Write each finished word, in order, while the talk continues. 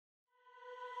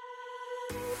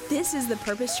This is the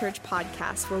Purpose Church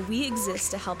podcast where we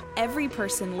exist to help every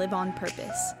person live on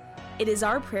purpose. It is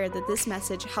our prayer that this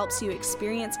message helps you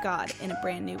experience God in a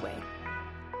brand new way.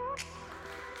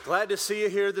 Glad to see you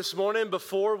here this morning.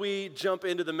 Before we jump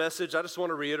into the message, I just want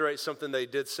to reiterate something they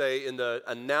did say in the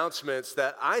announcements,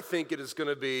 that I think it is going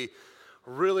to be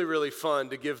really, really fun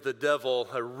to give the devil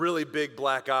a really big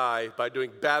black eye by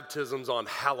doing baptisms on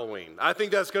Halloween. I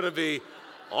think that's going to be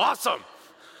awesome.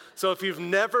 So if you've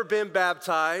never been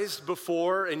baptized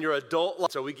before in your adult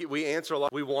life, so we answer a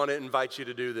lot, we want to invite you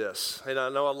to do this. And I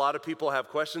know a lot of people have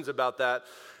questions about that.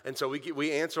 And so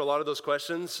we answer a lot of those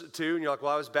questions too. And you're like,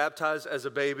 well, I was baptized as a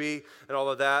baby and all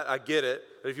of that. I get it.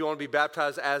 But if you want to be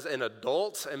baptized as an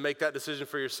adult and make that decision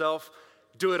for yourself,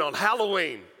 do it on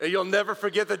Halloween. And you'll never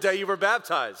forget the day you were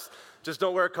baptized. Just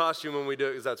don't wear a costume when we do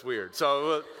it, because that's weird.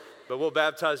 But we'll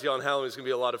baptize you on Halloween. It's going to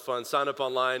be a lot of fun. Sign up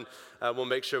online. We'll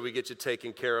make sure we get you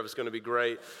taken care of. It's going to be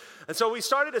great. And so we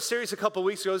started a series a couple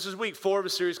weeks ago. This is week 4 of a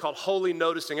series called Holy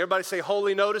Noticing. Everybody say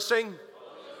Holy Noticing.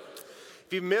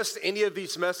 If you missed any of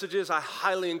these messages, I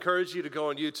highly encourage you to go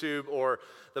on YouTube or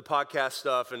the podcast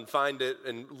stuff and find it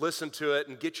and listen to it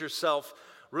and get yourself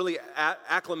really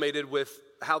acclimated with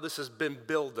how this has been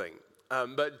building.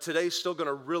 But today's still going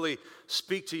to really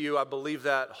speak to you. I believe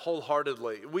that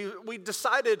wholeheartedly. We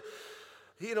decided,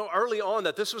 early on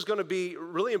that this was going to be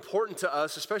really important to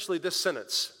us, especially this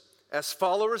sentence. As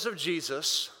followers of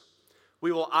Jesus,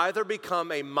 we will either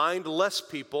become a mindless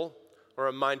people or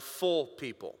a mindful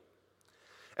people.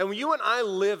 And when you and I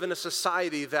live in a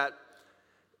society that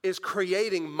is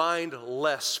creating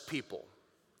mindless people,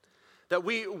 that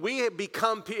we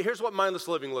become, here's what mindless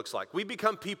living looks like. We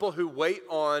become people who wait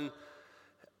on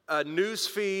a news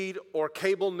feed or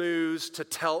cable news to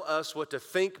tell us what to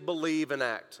think, believe, and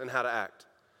act, and how to act.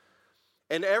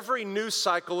 And every news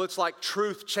cycle, it's like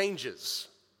truth changes,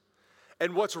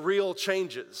 and what's real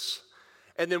changes.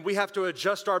 And then we have to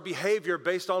adjust our behavior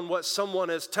based on what someone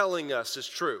is telling us is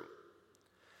true.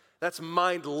 That's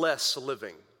mindless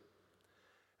living.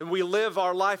 And we live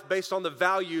our life based on the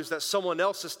values that someone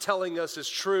else is telling us is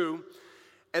true.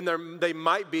 And they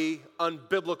might be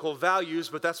unbiblical values,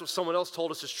 but that's what someone else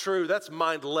told us is true. That's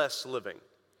mindless living.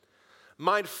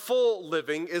 Mindful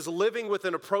living is living with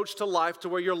an approach to life to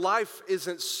where your life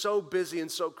isn't so busy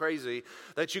and so crazy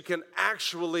that you can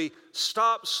actually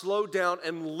stop, slow down,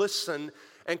 and listen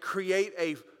and create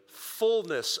a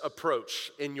fullness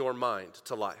approach in your mind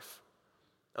to life.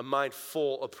 A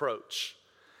mindful approach.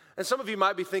 And some of you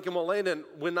might be thinking, well, Landon,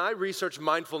 when I research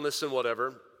mindfulness and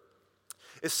whatever,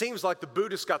 it seems like the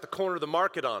Buddhists got the corner of the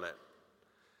market on it.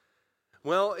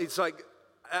 Well, it's like,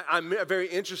 I'm very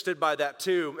interested by that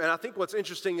too. And I think what's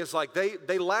interesting is like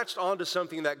they latched onto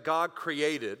something that God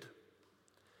created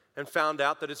and found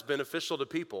out that it's beneficial to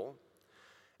people.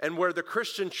 And where the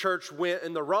Christian church went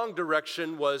in the wrong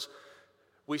direction was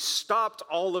we stopped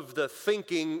all of the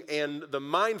thinking and the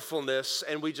mindfulness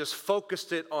and we just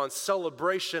focused it on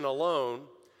celebration alone.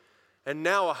 And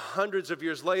now hundreds of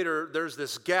years later, there's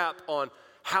this gap on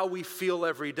how we feel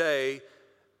every day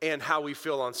and how we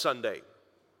feel on Sunday.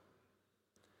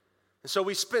 And so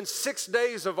we spend 6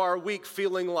 days of our week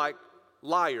feeling like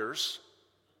liars,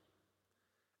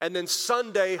 and then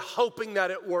Sunday hoping that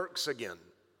it works again.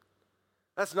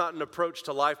 That's not an approach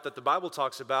to life that the Bible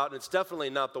talks about, and it's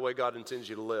definitely not the way God intends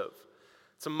you to live.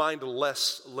 It's a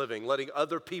mindless living, letting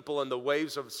other people and the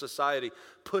waves of society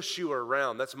push you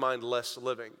around. That's mindless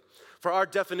living. For our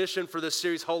definition for this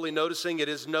series, Holy Noticing, it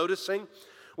is noticing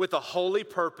with a holy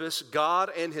purpose God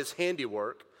and His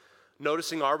handiwork,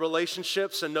 noticing our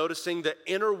relationships and noticing the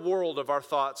inner world of our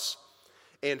thoughts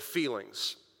and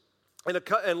feelings.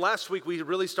 And last week, we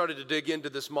really started to dig into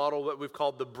this model that we've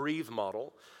called the Breathe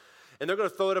model. And they're going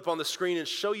to throw it up on the screen and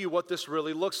show you what this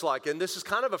really looks like. And this is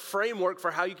kind of a framework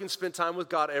for how you can spend time with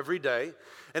God every day.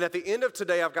 And at the end of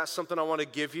today, I've got something I want to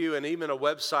give you, and even a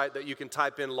website that you can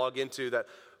type in, log into, that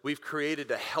we've created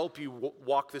to help you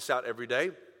walk this out every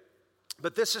day.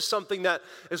 But this is something that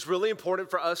is really important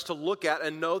for us to look at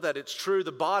and know that it's true.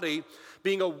 The body,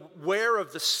 being aware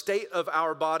of the state of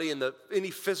our body and any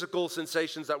physical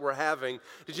sensations that we're having.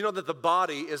 Did you know that the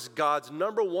body is God's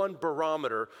number one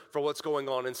barometer for what's going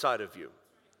on inside of you?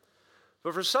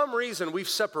 But for some reason, we've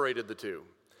separated the two.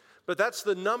 But that's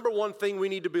the number one thing we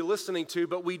need to be listening to,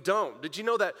 but we don't. Did you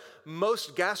know that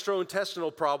most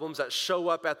gastrointestinal problems that show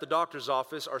up at the doctor's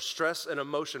office are stress and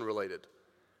emotion related?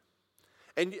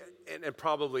 And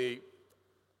probably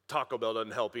Taco Bell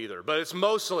doesn't help either, but it's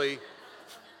mostly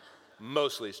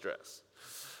stress.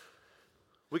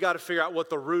 We got to figure out what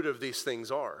the root of these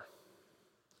things are.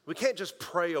 We can't just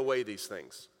pray away these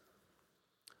things.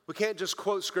 We can't just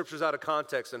quote scriptures out of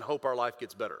context and hope our life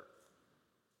gets better.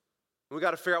 We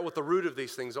got to figure out what the root of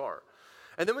these things are.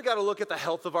 And then we got to look at the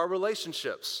health of our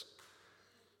relationships.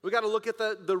 We got to look at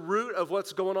the root of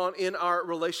what's going on in our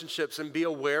relationships and be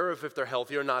aware of if they're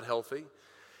healthy or not healthy.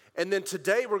 And then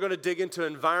today we're going to dig into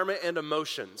environment and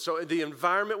emotion. So the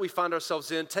environment we find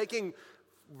ourselves in, taking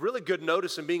really good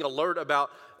notice and being alert about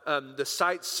the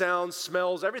sights, sounds,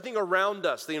 smells, everything around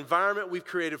us, the environment we've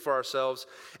created for ourselves.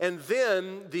 And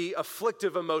then the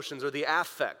afflictive emotions or the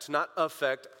affect, not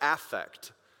affect,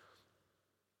 affect.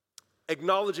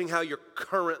 Acknowledging how you're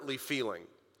currently feeling.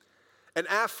 An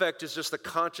affect is just the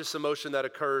conscious emotion that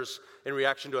occurs in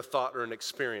reaction to a thought or an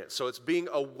experience. So it's being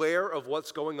aware of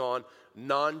what's going on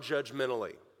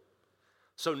non-judgmentally.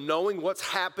 So knowing what's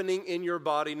happening in your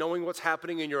body, knowing what's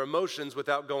happening in your emotions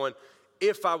without going,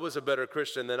 if I was a better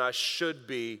Christian than I should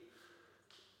be,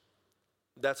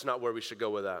 that's not where we should go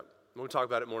with that. We'll talk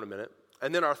about it more in a minute.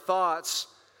 And then our thoughts,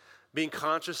 being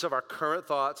conscious of our current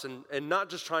thoughts and not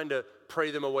just trying to pray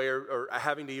them away or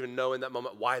having to even know in that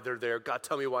moment why they're there. God,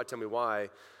 tell me why.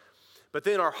 But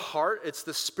then our heart, it's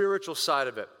the spiritual side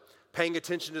of it. Paying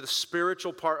attention to the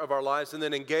spiritual part of our lives, and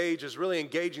then engage is really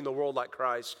engaging the world like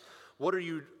Christ. What are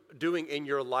you doing in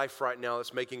your life right now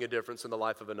that's making a difference in the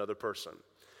life of another person?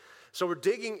 So we're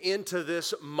digging into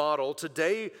this model.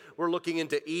 Today, we're looking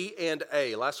into E and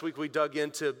A. Last week, we dug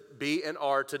into B and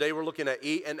R. Today, we're looking at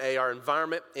E and A, our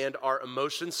environment and our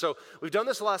emotions. So we've done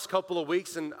this the last couple of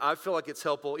weeks, and I feel like it's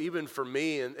helpful even for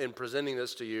me in presenting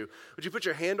this to you. Would you put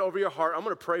your hand over your heart? I'm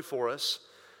going to pray for us.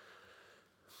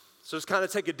 So just kind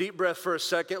of take a deep breath for a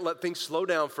second, let things slow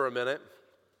down for a minute,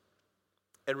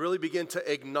 and really begin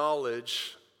to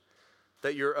acknowledge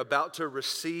that you're about to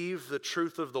receive the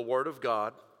truth of the Word of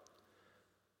God,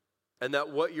 and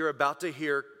that what you're about to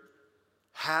hear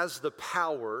has the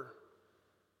power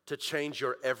to change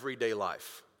your everyday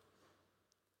life.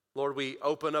 Lord, we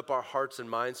open up our hearts and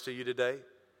minds to you today.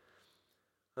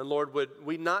 And Lord, would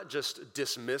we not just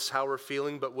dismiss how we're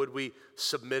feeling, but would we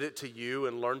submit it to you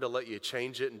and learn to let you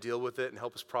change it and deal with it and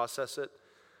help us process it?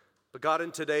 But God,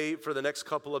 in today, for the next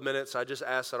couple of minutes, I just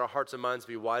ask that our hearts and minds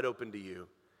be wide open to you.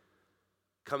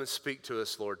 Come and speak to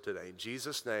us, Lord, today. In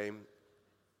Jesus' name,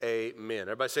 amen.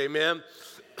 Everybody say amen.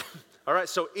 All right,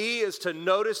 so E is to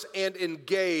notice and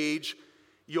engage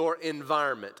your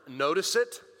environment. Notice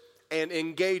it and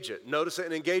engage it. Notice it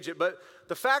and engage it. But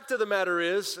the fact of the matter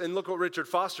is, and look what Richard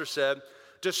Foster said,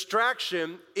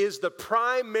 distraction is the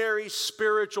primary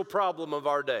spiritual problem of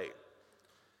our day.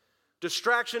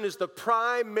 Distraction is the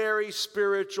primary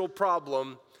spiritual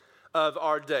problem of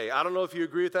our day. I don't know if you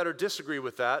agree with that or disagree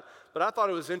with that, but I thought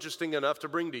it was interesting enough to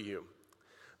bring to you.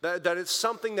 That it's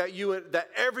something that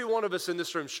every one of us in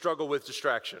this room struggle with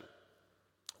distraction.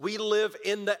 We live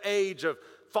in the age of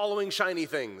following shiny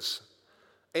things.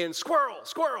 And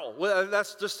squirrel. Well,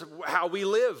 that's just how we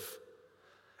live.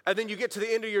 And then you get to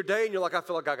the end of your day and you're like, I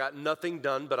feel like I got nothing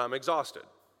done, but I'm exhausted.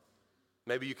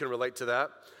 Maybe you can relate to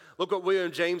that. Look what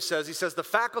William James says. He says, the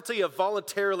faculty of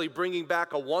voluntarily bringing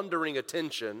back a wandering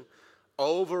attention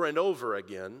over and over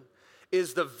again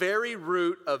is the very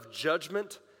root of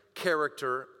judgment,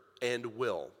 character, and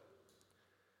will.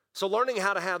 So learning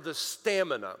how to have the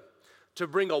stamina to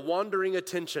bring a wandering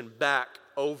attention back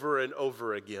over and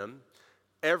over again,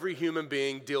 every human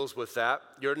being deals with that.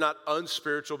 You're not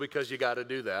unspiritual because you got to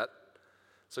do that.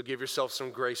 So give yourself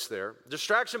some grace there.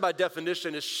 Distraction by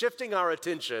definition is shifting our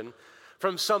attention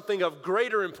from something of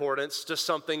greater importance to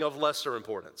something of lesser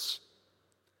importance.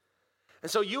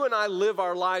 And so you and I live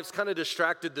our lives kind of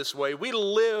distracted this way. We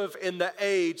live in the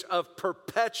age of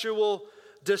perpetual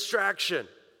distraction.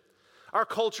 Our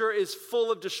culture is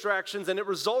full of distractions, and it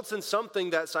results in something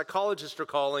that psychologists are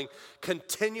calling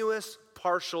continuous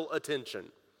partial attention,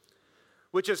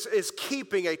 which is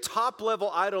keeping a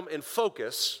top-level item in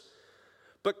focus,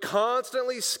 but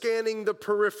constantly scanning the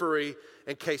periphery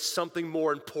in case something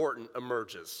more important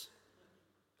emerges.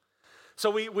 So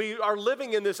we are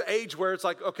living in this age where it's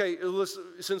like, okay,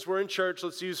 since we're in church,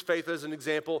 let's use faith as an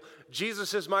example.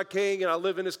 Jesus is my king, and I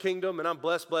live in his kingdom, and I'm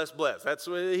blessed.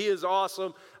 He is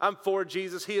awesome. I'm for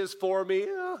Jesus. He is for me.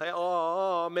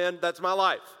 Oh, man, that's my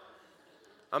life.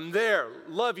 I'm there.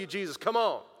 Love you, Jesus. Come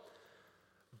on.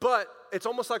 But it's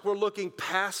almost like we're looking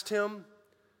past him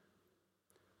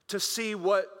to see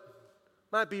what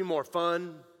might be more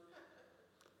fun,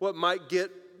 what might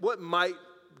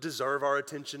deserve our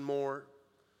attention more.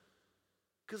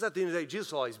 Because at the end of the day,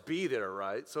 Jesus will always be there,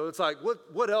 right? So it's like,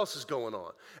 what else is going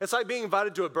on? It's like being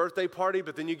invited to a birthday party,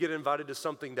 but then you get invited to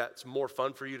something that's more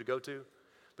fun for you to go to,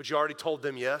 but you already told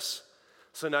them yes.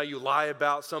 So now you lie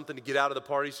about something to get out of the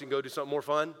party so you can go do something more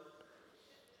fun.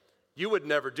 You would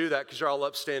never do that because you're all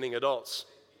upstanding adults.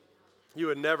 You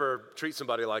would never treat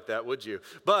somebody like that, would you?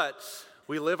 But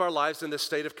we live our lives in this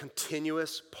state of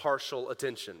continuous partial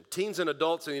attention. Teens and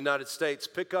adults in the United States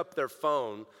pick up their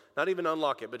phone, not even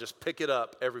unlock it, but just pick it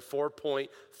up every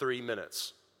 4.3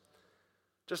 minutes,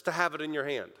 just to have it in your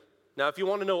hand. Now, if you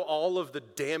want to know all of the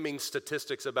damning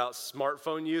statistics about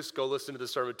smartphone use, go listen to the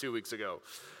sermon 2 weeks ago.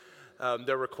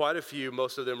 There were quite a few.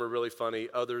 Most of them were really funny.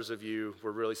 Others of you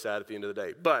were really sad at the end of the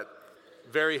day, but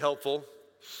very helpful.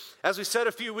 As we said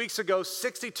a few weeks ago,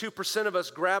 62% of us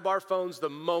grab our phones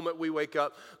the moment we wake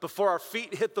up. Before our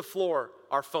feet hit the floor,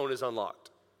 our phone is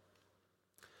unlocked.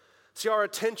 See, our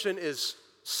attention is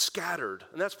scattered,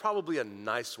 and that's probably a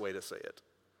nice way to say it.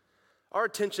 Our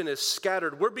attention is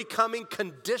scattered. We're becoming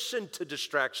conditioned to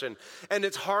distraction, and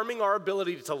it's harming our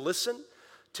ability to listen,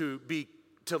 to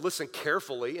listen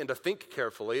carefully and to think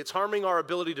carefully. It's harming our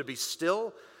ability to be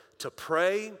still, to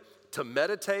pray, to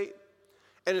meditate.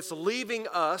 And it's leaving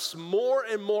us more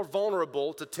and more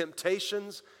vulnerable to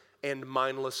temptations and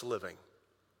mindless living.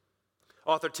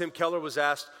 Author Tim Keller was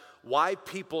asked why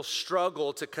people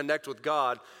struggle to connect with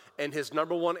God, and his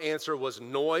number one answer was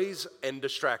noise and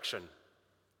distraction.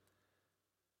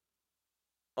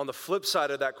 On the flip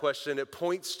side of that question, it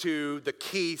points to the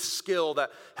key skill that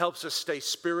helps us stay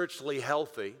spiritually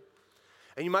healthy.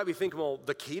 And you might be thinking, well,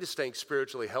 the key to staying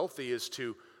spiritually healthy is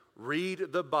to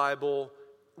read the Bible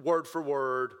word for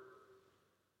word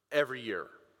every year.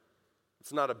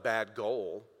 It's not a bad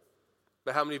goal.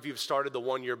 But how many of you have started the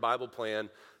 1-year Bible plan?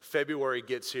 February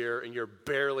gets here and you're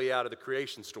barely out of the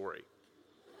creation story.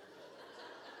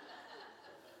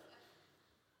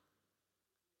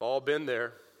 All been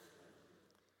there.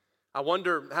 I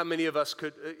wonder how many of us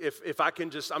could, if I can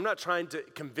just, I'm not trying to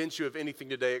convince you of anything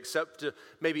today except to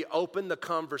maybe open the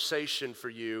conversation for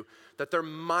you that there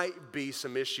might be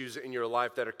some issues in your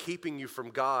life that are keeping you from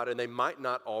God, and they might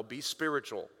not all be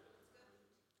spiritual.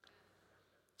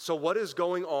 So what is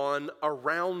going on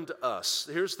around us?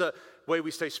 Here's the way we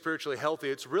stay spiritually healthy.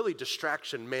 It's really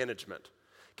distraction management.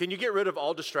 Can you get rid of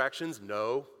all distractions?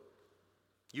 No,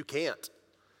 you can't.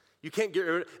 You can't get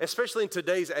rid, especially in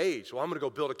today's age. Well, I'm going to go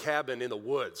build a cabin in the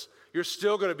woods. You're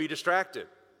still going to be distracted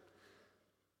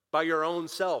by your own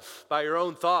self, by your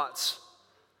own thoughts.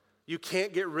 You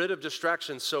can't get rid of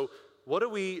distractions. So what do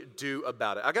we do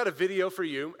about it? I got a video for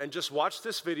you, and just watch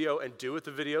this video and do what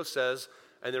the video says,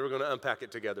 and then we're going to unpack it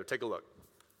together. Take a look.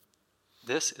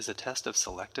 This is a test of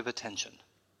selective attention.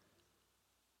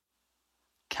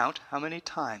 Count how many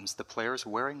times the players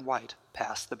wearing white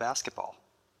pass the basketball.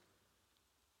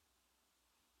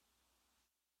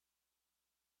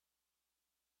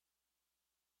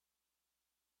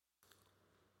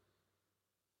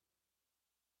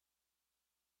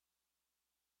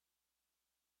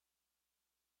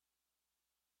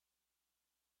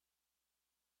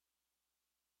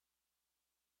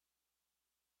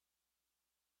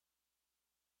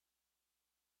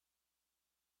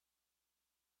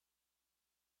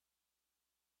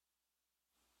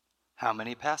 How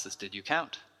many passes did you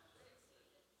count?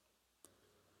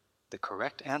 The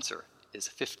correct answer is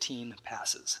 15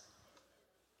 passes.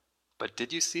 But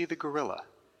did you see the gorilla?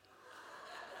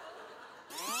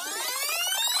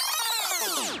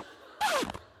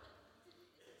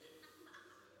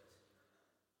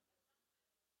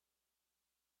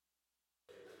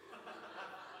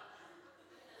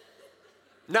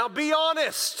 Now be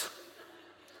honest.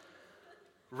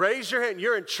 Raise your hand.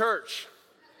 You're in church.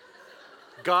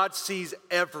 God sees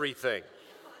everything.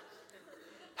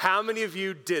 How many of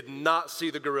you did not see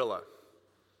the gorilla?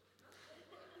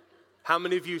 How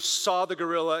many of you saw the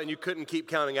gorilla and you couldn't keep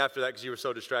counting after that because you were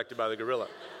so distracted by the gorilla?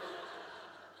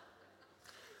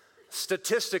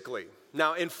 Statistically,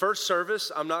 now in first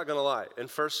service, I'm not going to lie. In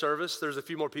first service, there's a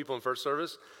few more people in first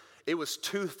service. It was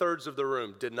 2/3 of the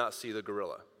room did not see the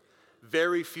gorilla.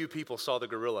 Very few people saw the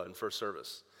gorilla in first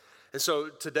service. And so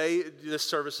today, this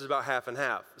service is about half and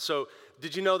half. So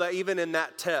did you know that even in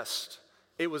that test,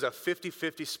 it was a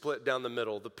 50-50 split down the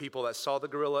middle, the people that saw the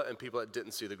gorilla and people that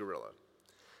didn't see the gorilla.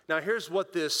 Now here's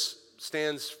what this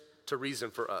stands to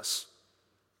reason for us.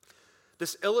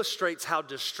 This illustrates how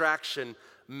distraction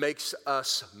makes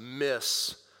us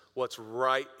miss what's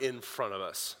right in front of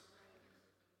us.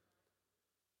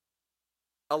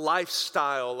 A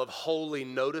lifestyle of holy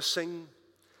noticing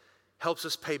helps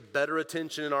us pay better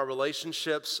attention in our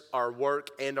relationships, our work,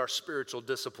 and our spiritual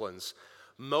disciplines.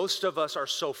 Most of us are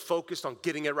so focused on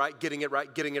getting it right,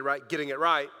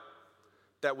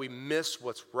 that we miss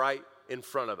what's right in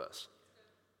front of us.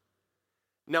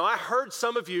 Now, I heard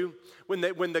some of you, when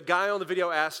the guy on the video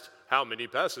asked, how many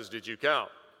passes did you count?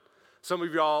 Some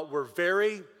of y'all were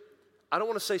very, I don't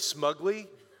want to say smugly,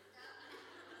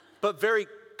 but very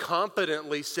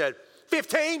confidently said,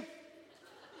 15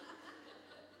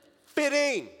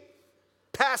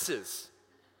 passes.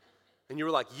 And you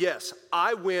were like, yes,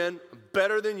 I win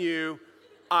better than you.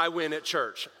 I win at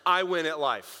church. I win at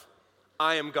life.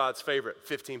 I am God's favorite.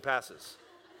 15 passes.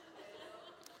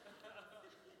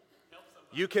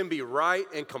 You can be right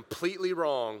and completely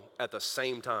wrong at the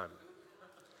same time.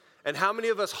 And how many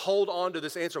of us hold on to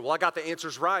this answer? Well, I got the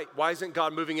answers right. Why isn't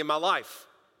God moving in my life?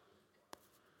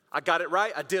 I got it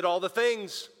right. I did all the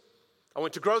things. I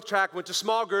went to growth track, went to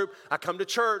small group. I come to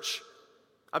church.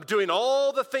 I'm doing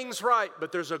all the things right,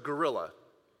 but there's a gorilla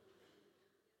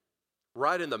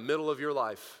right in the middle of your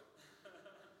life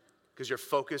because you're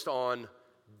focused on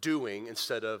doing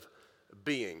instead of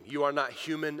being. You are not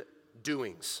human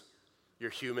doings. You're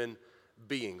human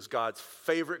beings, God's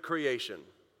favorite creation.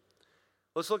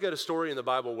 Let's look at a story in the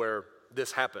Bible where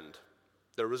this happened.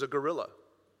 There was a gorilla.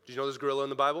 Did you know there's a gorilla in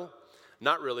the Bible?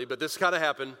 Not really, but this kind of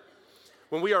happened.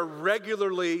 When we are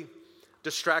regularly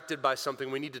distracted by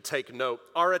something, we need to take note.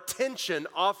 Our attention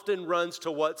often runs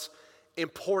to what's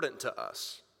important to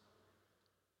us.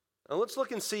 Now let's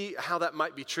look and see how that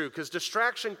might be true, because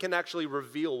distraction can actually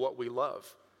reveal what we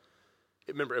love.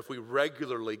 Remember, if we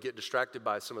regularly get distracted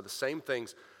by some of the same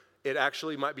things, it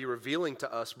actually might be revealing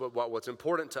to us what's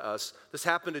important to us. This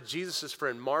happened to Jesus'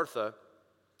 friend Martha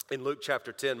in Luke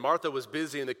chapter 10. Martha was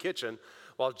busy in the kitchen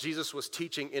while Jesus was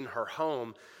teaching in her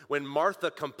home. When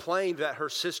Martha complained that her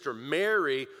sister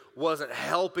Mary wasn't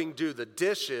helping do the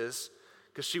dishes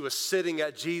because she was sitting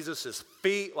at Jesus'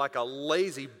 feet like a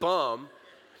lazy bum,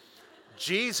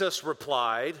 Jesus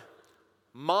replied,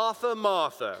 "Martha,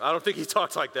 Martha." I don't think he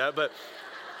talks like that, but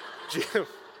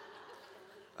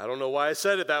I don't know why I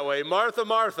said it that way. "Martha,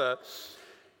 Martha,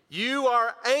 you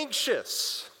are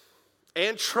anxious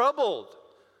and troubled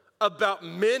about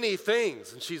many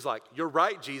things." And she's like, "You're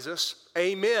right, Jesus.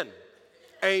 Amen.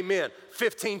 Amen."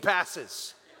 15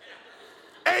 passes.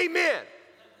 Amen.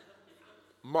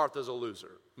 Martha's a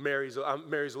loser. Mary's a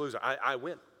loser. I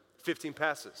win. 15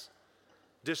 passes.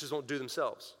 Dishes won't do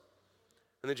themselves.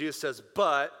 And then Jesus says,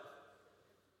 but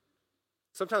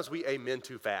sometimes we amen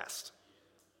too fast.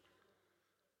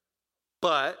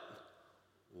 But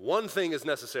one thing is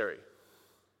necessary.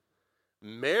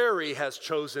 Mary has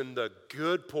chosen the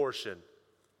good portion,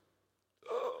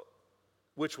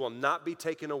 which will not be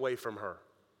taken away from her.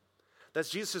 That's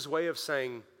Jesus' way of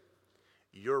saying,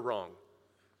 you're wrong.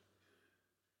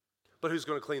 But who's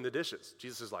going to clean the dishes?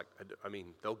 Jesus is like,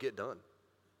 they'll get done.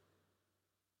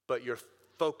 But you're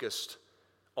focused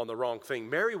on the wrong thing.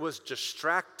 Mary was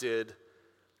distracted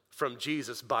from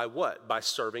Jesus by what? By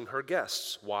serving her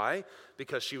guests. Why?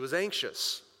 Because she was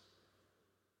anxious.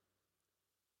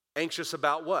 Anxious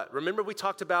about what? Remember we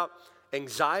talked about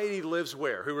anxiety lives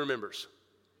where? Who remembers?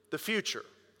 The future.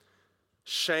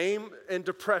 Shame and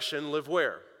depression live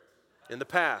where? In the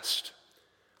past.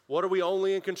 What are we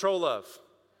only in control of?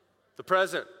 The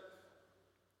present.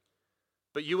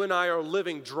 But you and I are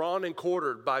living drawn and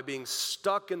quartered by being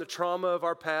stuck in the trauma of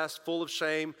our past, full of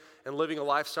shame, and living a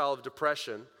lifestyle of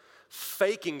depression,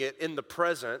 faking it in the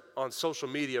present on social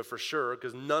media for sure,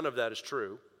 because none of that is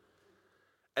true,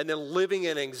 and then living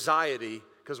in anxiety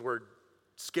because we're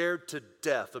scared to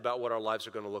death about what our lives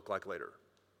are going to look like later.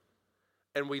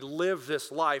 And we live this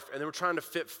life, and then we're trying to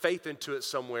fit faith into it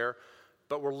somewhere,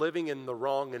 but we're living in the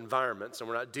wrong environments, and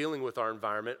we're not dealing with our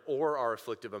environment or our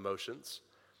afflictive emotions.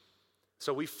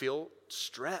 So we feel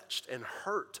stretched and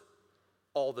hurt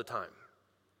all the time.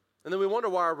 And then we wonder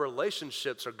why our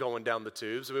relationships are going down the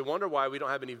tubes, and we wonder why we don't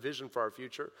have any vision for our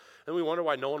future, and we wonder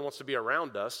why no one wants to be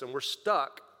around us, and we're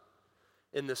stuck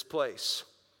in this place.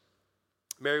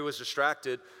 Mary was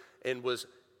distracted and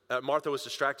Martha was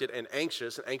distracted and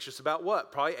anxious about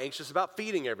what? Probably anxious about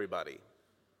feeding everybody.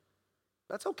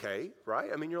 That's okay, right?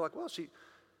 You're like, well,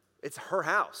 it's her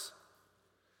house.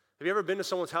 Have you ever been to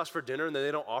someone's house for dinner and then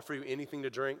they don't offer you anything to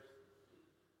drink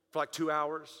for like 2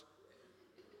 hours?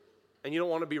 And you don't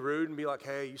want to be rude and be like,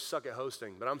 hey, you suck at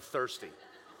hosting, but I'm thirsty.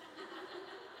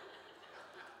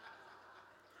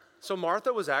 So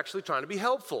Martha was actually trying to be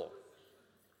helpful.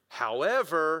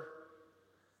 However,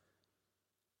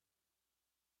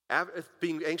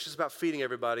 being anxious about feeding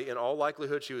everybody, in all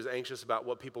likelihood, she was anxious about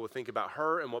what people would think about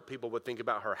her and what people would think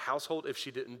about her household if she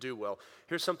didn't do well.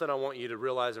 Here's something I want you to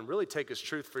realize and really take as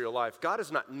truth for your life. God is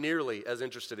not nearly as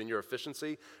interested in your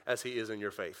efficiency as he is in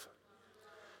your faith.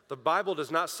 The Bible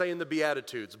does not say in the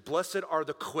Beatitudes, blessed are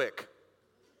the quick,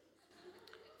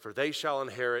 for they shall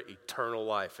inherit eternal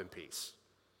life and peace.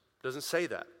 It doesn't say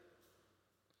that.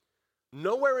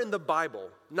 Nowhere in the Bible,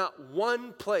 not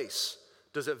one place,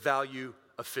 does it value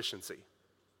efficiency.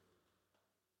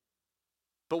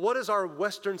 But what is our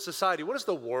Western society? What is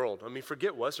the world? I mean,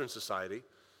 forget Western society.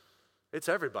 It's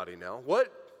everybody now. What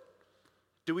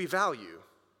do we value?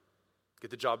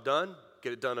 Get the job done,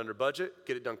 get it done under budget,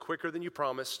 get it done quicker than you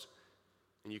promised,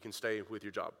 and you can stay with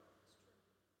your job.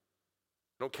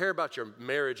 Don't care about your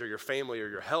marriage or your family or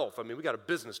your health. I mean, we got a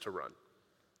business to run.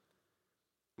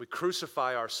 We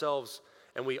crucify ourselves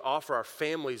and we offer our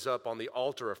families up on the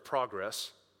altar of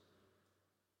progress.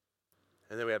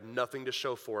 And then we have nothing to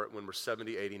show for it when we're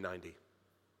 70, 80, 90.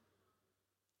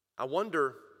 I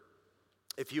wonder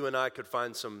if you and I could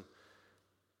find some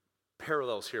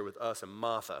parallels here with us and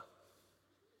Martha.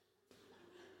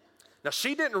 Now,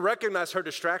 she didn't recognize her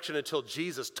distraction until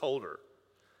Jesus told her.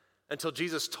 Until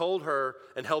Jesus told her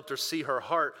and helped her see her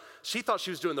heart. She thought she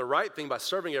was doing the right thing by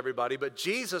serving everybody, but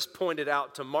Jesus pointed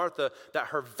out to Martha that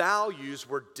her values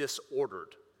were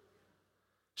disordered.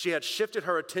 She had shifted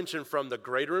her attention from the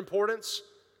greater importance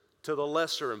to the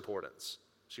lesser importance.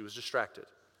 She was distracted.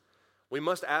 We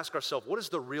must ask ourselves, what is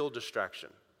the real distraction?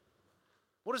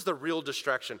 What is the real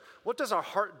distraction? What does our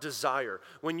heart desire?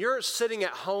 When you're sitting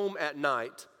at home at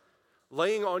night,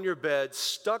 laying on your bed,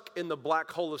 stuck in the black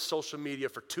hole of social media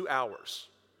for 2 hours.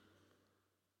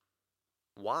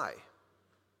 Why?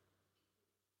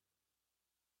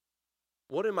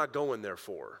 What am I going there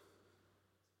for?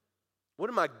 What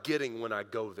am I getting when I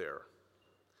go there?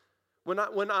 When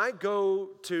I go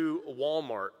to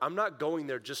Walmart, I'm not going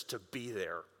there just to be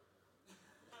there.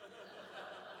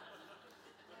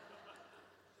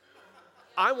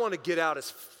 I want to get out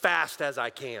as fast as I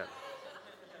can.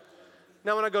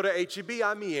 Now, when I go to H-E-B,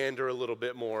 I meander a little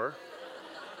bit more.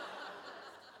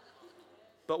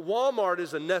 But Walmart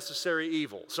is a necessary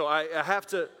evil, so I have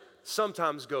to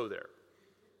sometimes go there.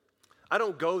 I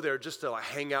don't go there just to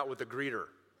hang out with the greeter.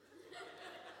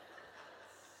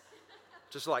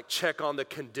 Just to check on the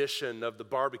condition of the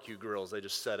barbecue grills they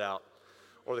just set out,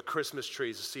 or the Christmas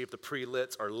trees to see if the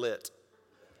pre-lits are lit.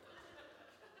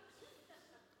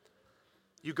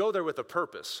 You go there with a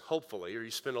purpose, hopefully, or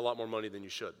you spend a lot more money than you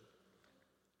should.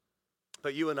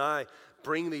 But you and I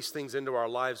bring these things into our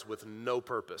lives with no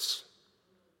purpose.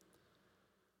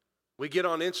 We get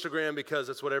on Instagram because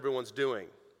that's what everyone's doing.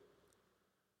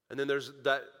 And then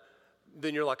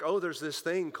then you're like, oh, there's this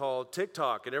thing called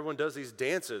TikTok, and everyone does these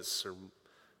dances or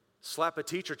slap a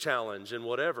teacher challenge and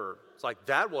whatever. It's like,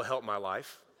 that will help my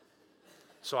life.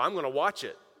 So I'm going to watch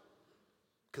it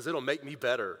because it'll make me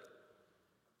better.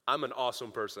 I'm an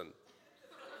awesome person.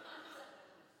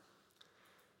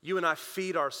 You and I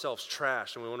feed ourselves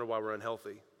trash, and we wonder why we're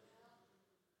unhealthy.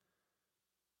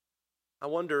 I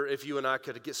wonder if you and I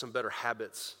could get some better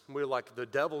habits. We're like, the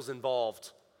devil's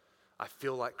involved. I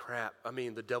feel like crap. I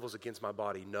mean, the devil's against my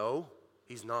body. No,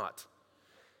 he's not.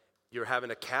 You're having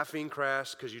a caffeine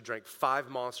crash because you drank 5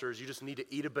 Monsters. You just need to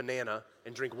eat a banana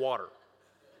and drink water.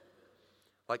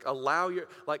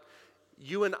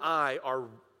 You and I are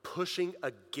pushing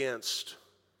against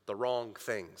the wrong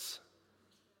things.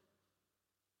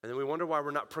 And then we wonder why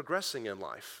we're not progressing in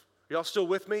life. Are y'all still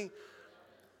with me?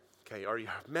 Okay, are you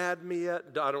mad at me yet?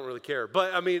 I don't really care.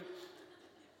 But let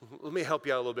me help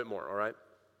you out a little bit more, all right?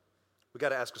 We got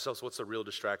to ask ourselves, what's the real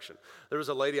distraction? There was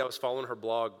a lady, I was following her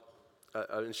blog,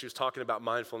 and she was talking about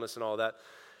mindfulness and all that.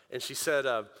 And she said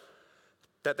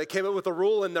that they came up with a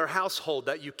rule in their household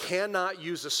that you cannot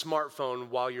use a smartphone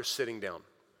while you're sitting down.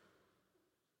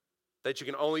 That you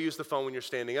can only use the phone when you're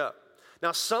standing up.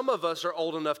 Now, some of us are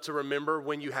old enough to remember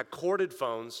when you had corded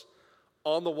phones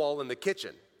on the wall in the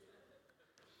kitchen.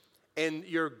 And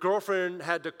your girlfriend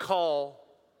had to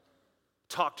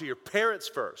talk to your parents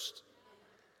first.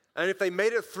 And if they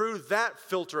made it through that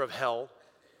filter of hell,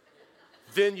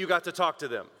 then you got to talk to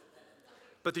them.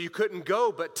 But you couldn't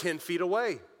go but 10 feet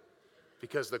away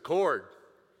because the cord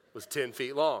was 10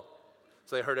 feet long.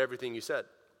 So they heard everything you said.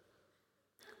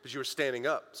 But you were standing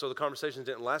up, so the conversations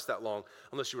didn't last that long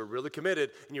unless you were really committed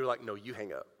and you were like, no, you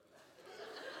hang up.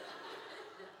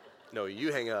 No,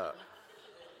 you hang up.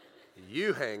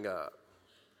 You hang up.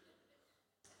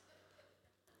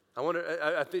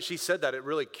 I think she said that it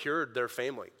really cured their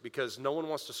family because no one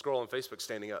wants to scroll on Facebook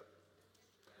standing up.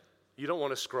 You don't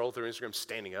want to scroll through Instagram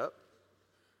standing up.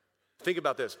 Think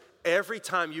about this. Every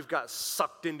time you've got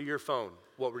sucked into your phone,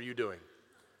 what were you doing?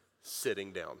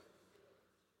 Sitting down.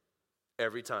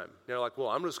 Every time. They're like, well,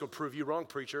 I'm just going to prove you wrong,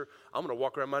 preacher. I'm going to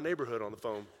walk around my neighborhood on the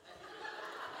phone.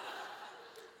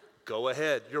 Go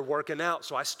ahead. You're working out,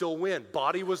 so I still win.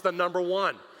 Body was the number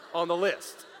 1 on the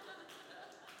list.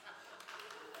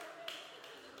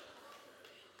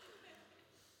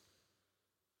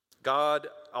 God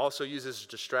also uses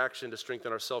distraction to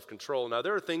strengthen our self-control. Now,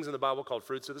 there are things in the Bible called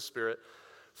fruits of the Spirit.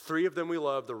 3 of them we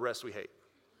love, the rest we hate.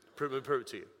 Prove it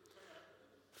to you.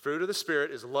 Fruit of the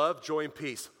Spirit is love, joy, and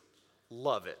peace.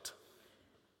 Love it.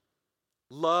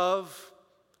 Love,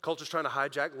 culture's trying to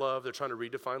hijack love. They're trying to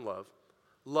redefine love.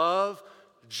 Love,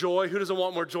 joy. Who doesn't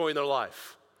want more joy in their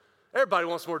life? Everybody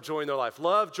wants more joy in their life.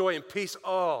 Love, joy, and peace.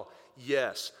 Oh,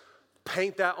 yes.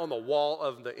 Paint that on the wall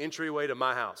of the entryway to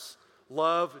my house.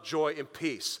 Love, joy, and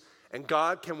peace. And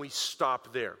God, can we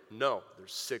stop there? No,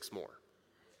 there's 6 more.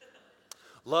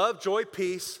 Love, joy,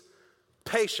 peace,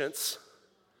 patience,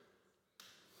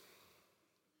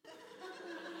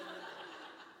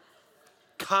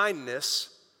 kindness.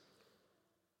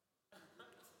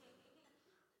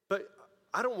 But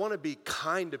I don't want to be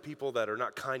kind to people that are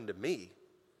not kind to me.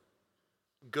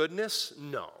 Goodness?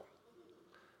 No.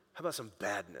 How about some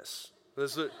badness?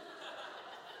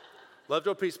 Love,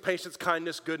 joy, peace, patience,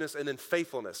 kindness, goodness, and then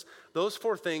faithfulness. Those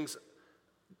 4 things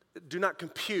do not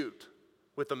compute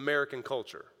with American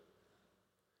culture.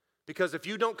 Because if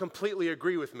you don't completely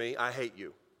agree with me, I hate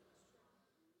you.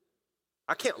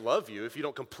 I can't love you if you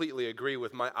don't completely agree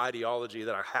with my ideology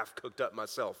that I half cooked up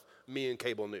myself, me and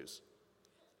cable news.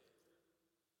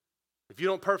 If you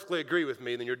don't perfectly agree with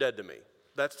me, then you're dead to me.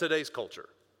 That's today's culture.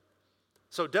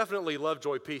 So definitely love,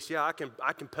 joy, peace. Yeah, I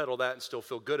can peddle that and still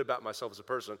feel good about myself as a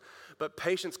person. But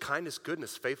patience, kindness,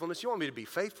 goodness, faithfulness, you want me to be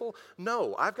faithful?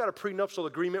 No, I've got a prenuptial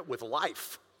agreement with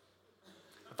life.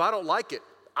 If I don't like it,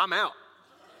 I'm out.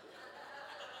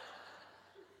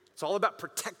 It's all about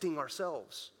protecting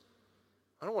ourselves.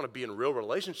 I don't want to be in a real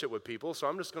relationship with people, so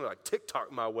I'm just going to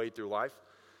TikTok my way through life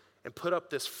and put up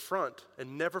this front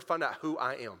and never find out who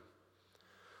I am.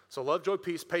 So love, joy,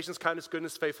 peace, patience, kindness,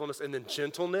 goodness, faithfulness, and then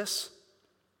gentleness.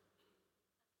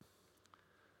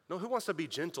 No, who wants to be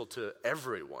gentle to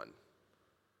everyone?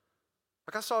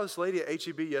 Like I saw this lady at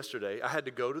H-E-B yesterday. I had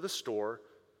to go to the store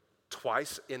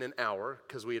twice in an hour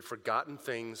because we had forgotten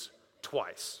things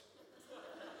twice.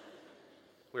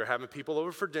 We were having people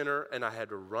over for dinner, and I had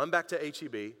to run back to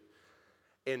H-E-B.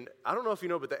 And I don't know if you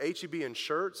know, but the H-E-B in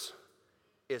shirts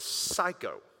is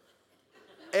psycho.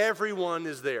 Everyone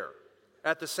is there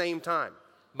at the same time,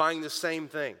 buying the same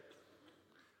thing.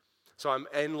 So I'm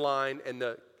in line, and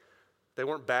they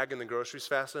weren't bagging the groceries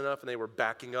fast enough, and they were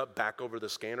backing up back over the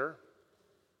scanner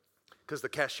because the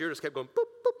cashier just kept going boop,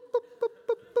 boop, boop, boop,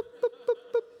 boop, boop, boop,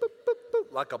 boop, boop, boop,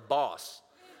 boop, like a boss.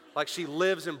 Like she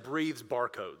lives and breathes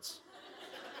barcodes.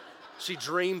 She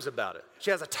dreams about it. She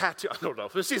has a tattoo. I don't know.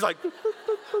 But she's like, boop, boop,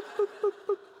 boop, boop, boop, boop,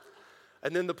 boop.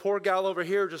 And then the poor gal over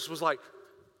here just was like,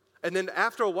 and then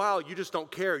after a while, you just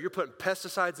don't care. You're putting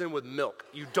pesticides in with milk.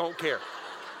 You don't care.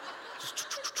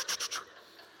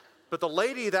 But the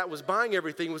lady that was buying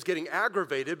everything was getting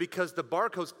aggravated because the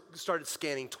barcodes started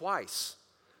scanning twice.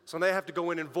 So they have to go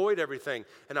in and void everything.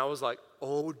 And I was like,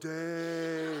 oh,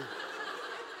 dang.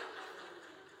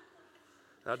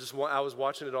 I was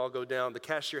watching it all go down. The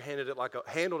cashier handled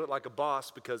it like a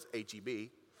boss because H-E-B.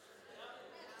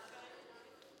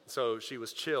 So she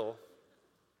was chill.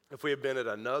 If we had been at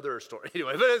another store.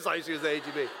 Anyway, but it's like she was at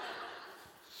H-E-B.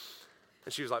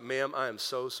 And she was like, ma'am, I am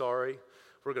so sorry.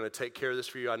 We're going to take care of this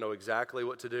for you. I know exactly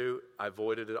what to do. I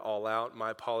voided it all out.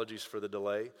 My apologies for the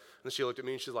delay. And she looked at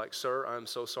me and she's like, sir, I'm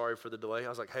so sorry for the delay. I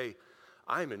was like, hey,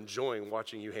 I'm enjoying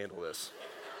watching you handle this.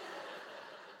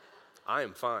 I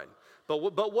am fine. But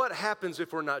what happens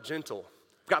if we're not gentle?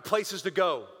 We've got places to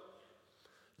go.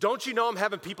 Don't you know I'm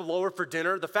having people over for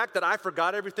dinner? The fact that I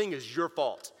forgot everything is your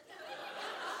fault.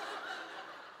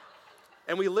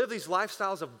 And we live these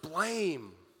lifestyles of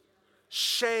blame,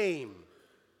 shame,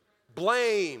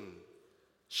 blame,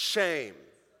 shame.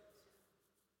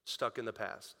 Stuck in the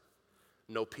past.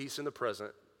 No peace in the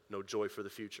present, no joy for the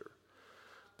future.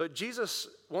 But Jesus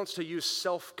wants to use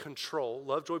self-control,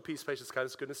 love, joy, peace, patience,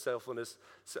 kindness, goodness,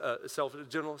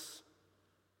 self-gentleness,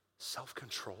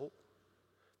 self-control.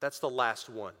 That's the last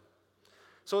one.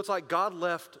 So it's like God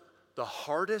left the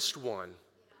hardest one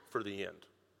for the end.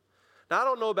 Now, I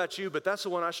don't know about you, but that's the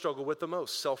one I struggle with the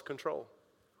most, self-control.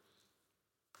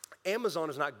 Amazon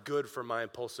is not good for my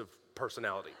impulsive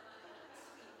personality.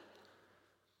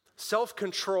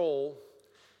 Self-control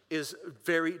is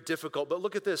very difficult, but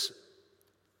look at this.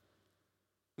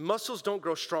 Muscles don't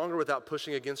grow stronger without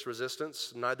pushing against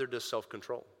resistance, neither does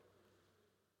self-control.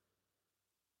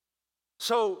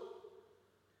 So,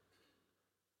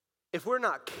 if we're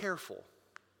not careful,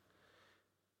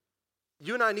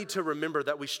 you and I need to remember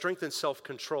that we strengthen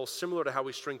self-control similar to how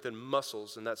we strengthen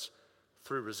muscles, and that's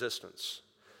through resistance.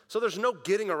 So there's no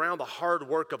getting around the hard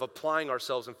work of applying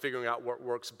ourselves and figuring out what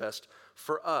works best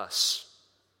for us.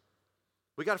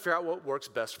 We got to figure out what works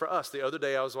best for us. The other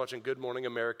day I was watching Good Morning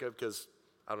America because,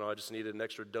 I don't know, I just needed an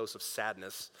extra dose of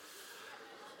sadness.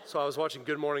 So I was watching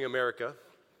Good Morning America.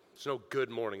 There's no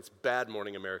good morning, it's Bad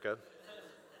Morning America.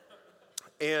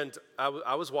 And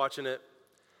I was watching it,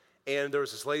 and there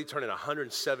was this lady turning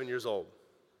 107 years old.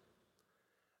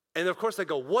 And of course they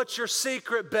go, "What's your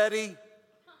secret, Betty?"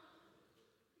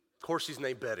 Of course she's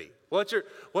named Betty. What's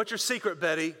your secret,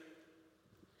 Betty?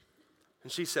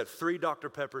 And she said, 3 Dr.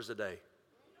 Peppers a day.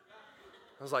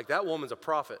 I was like, that woman's a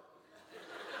prophet.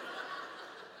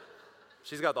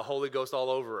 She's got the Holy Ghost all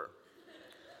over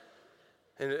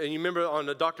her. And you remember on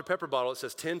the Dr. Pepper bottle, it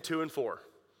says 10, 2, and 4.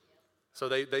 So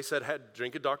they said,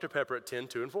 drink a Dr. Pepper at 10,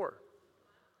 2, and 4.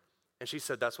 And she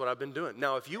said, that's what I've been doing.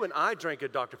 Now, if you and I drank a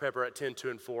Dr. Pepper at 10,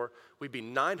 2, and 4, we'd be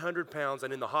 900 pounds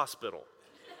and in the hospital.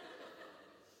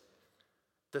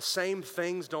 The same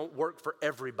things don't work for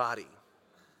everybody.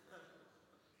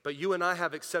 But you and I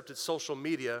have accepted social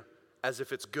media as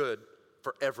if it's good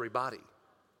for everybody.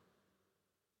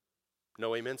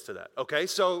 No amens to that. Okay,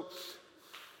 so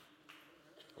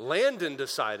Landon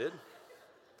decided,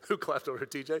 who clapped over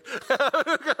TJ?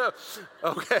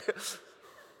 Okay.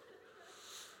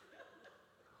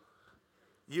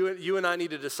 You and I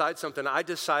need to decide something. I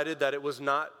decided that it was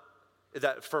not,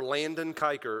 that for Landon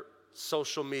Kiker,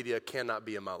 social media cannot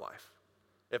be in my life.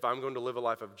 If I'm going to live a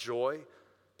life of joy,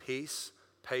 peace,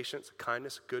 patience,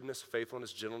 kindness, goodness,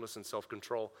 faithfulness, gentleness, and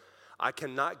self-control, I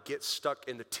cannot get stuck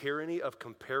in the tyranny of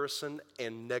comparison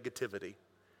and negativity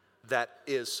that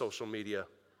is social media.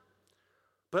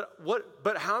 But what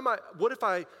if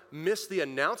I miss the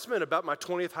announcement about my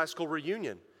 20th high school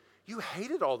reunion? You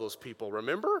hated all those people,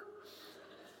 remember?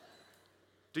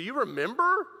 Do you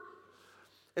remember?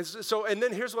 And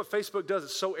then here's what Facebook does.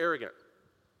 It's so arrogant.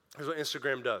 Here's what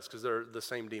Instagram does, because they're the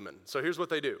same demon. So here's what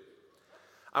they do.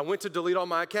 I went to delete all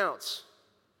my accounts,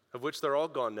 of which they're all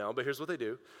gone now, but here's what they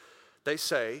do. They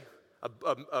say,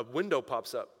 a window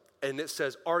pops up, and it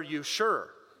says, "Are you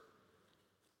sure?"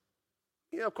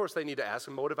 Yeah, of course they need to ask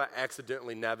them, what if I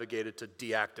accidentally navigated to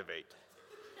deactivate?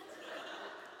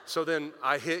 So then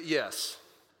I hit yes.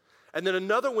 And then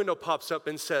another window pops up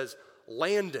and says,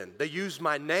 Landon. They use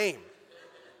my name.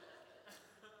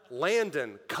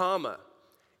 Landon, comma,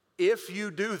 if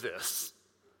you do this,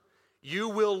 you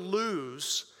will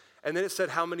lose. And then it said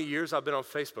how many years I've been on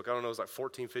Facebook. I don't know, it was like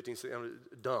 14, 15, 16,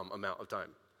 dumb amount of time.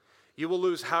 You will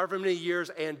lose however many years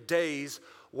and days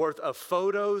worth of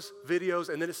photos, videos,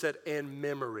 and then it said, and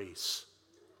memories.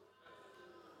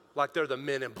 Like they're the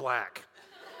Men in Black.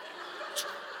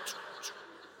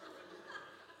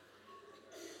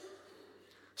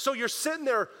 So you're sitting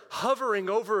there hovering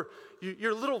over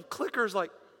your little clickers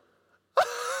like,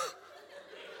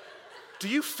 do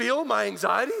you feel my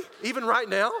anxiety even right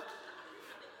now?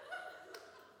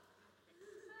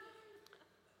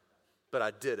 But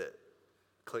I did it.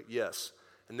 Click yes.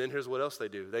 And then here's what else they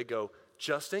do. They go,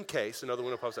 just in case, another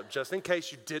window pops up, just in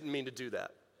case you didn't mean to do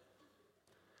that,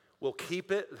 we'll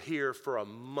keep it here for a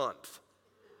month.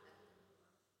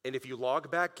 And if you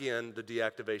log back in, the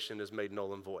deactivation is made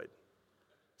null and void.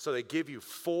 So they give you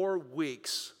 4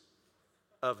 weeks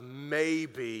of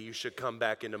maybe you should come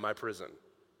back into my prison.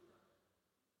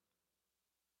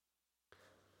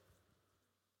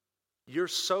 You're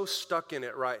so stuck in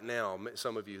it right now,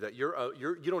 some of you, that you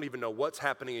don't even know what's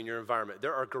happening in your environment.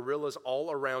 There are gorillas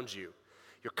all around you.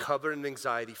 You're covered in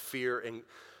anxiety, fear, and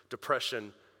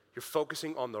depression. You're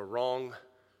focusing on the wrong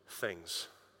things.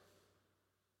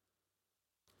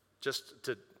 Just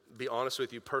to be honest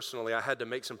with you personally, I had to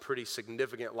make some pretty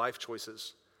significant life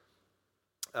choices.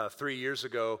 3 years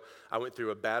ago, I went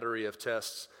through a battery of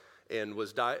tests and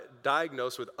was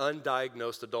diagnosed with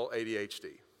undiagnosed adult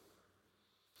ADHD.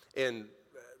 And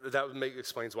that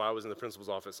explains why I was in the principal's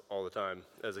office all the time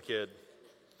as a kid.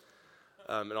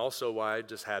 And also why I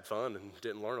just had fun and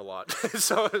didn't learn a lot.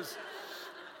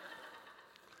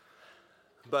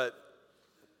 But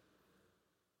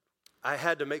I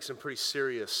had to make some pretty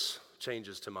serious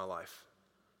changes to my life.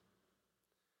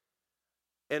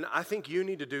 And I think you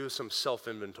need to do some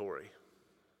self-inventory.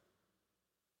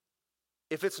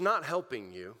 If it's not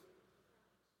helping you,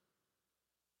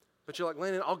 but you're like,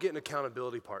 Landon, I'll get an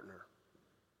accountability partner.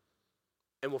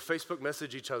 And we'll Facebook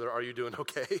message each other, are you doing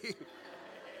okay?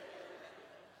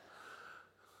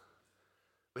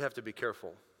 We have to be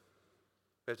careful.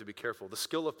 We have to be careful. The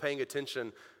skill of paying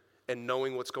attention and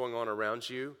knowing what's going on around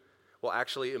you will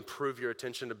actually improve your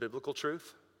attention to biblical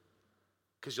truth,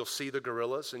 because you'll see the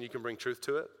gorillas and you can bring truth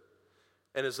to it.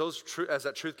 And as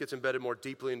that truth gets embedded more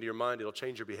deeply into your mind, it'll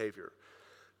change your behavior.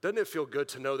 Doesn't it feel good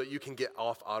to know that you can get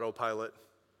off autopilot?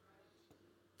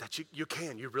 That you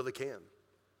really can.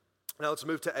 Now let's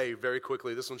move to A very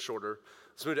quickly. This one's shorter.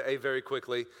 Let's move to A very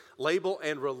quickly. Label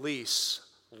and release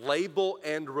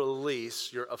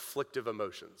your afflictive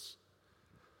emotions.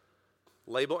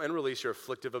 Label and release your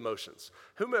afflictive emotions.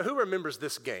 Who remembers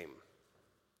this game?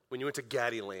 when you went to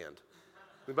Gaddyland?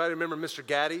 Anybody remember Mr.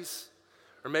 Gaddy's?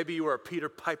 Or maybe you were a Peter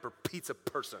Piper pizza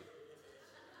person.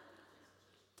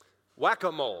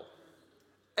 Whack-a-mole.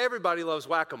 Everybody loves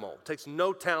whack-a-mole. It takes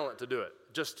no talent to do it,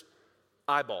 just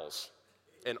eyeballs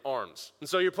and arms. And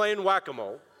so you're playing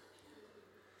whack-a-mole.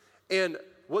 And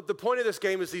what the point of this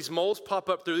game is these moles pop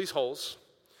up through these holes,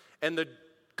 and the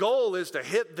goal is to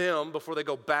hit them before they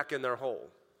go back in their hole.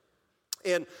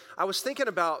 And I was thinking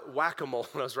about whack-a-mole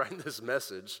when I was writing this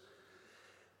message.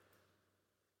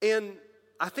 And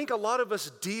I think a lot of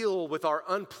us deal with our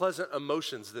unpleasant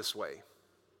emotions this way.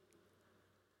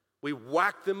 We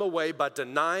whack them away by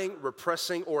denying,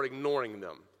 repressing, or ignoring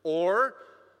them. Or,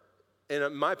 and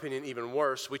in my opinion, even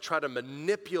worse, we try to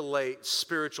manipulate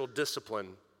spiritual discipline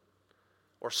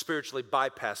or spiritually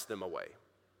bypass them away.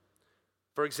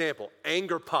 For example,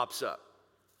 anger pops up.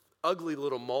 Ugly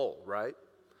little mole, right?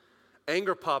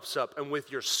 Anger pops up, and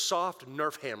with your soft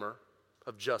Nerf hammer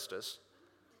of justice,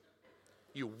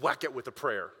 you whack it with a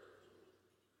prayer.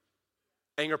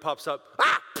 Anger pops up,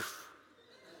 ah!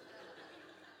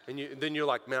 And then you're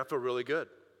like, man, I feel really good.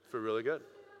 I feel really good.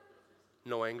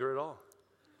 No anger at all.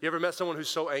 You ever met someone who's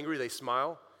so angry they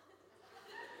smile?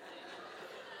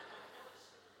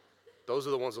 Those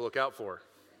are the ones to look out for.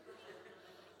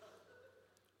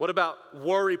 What about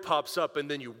worry pops up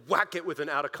and then you whack it with an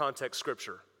out-of-context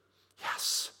scripture?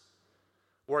 Yes.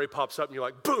 Worry pops up and you're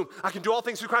like, boom, I can do all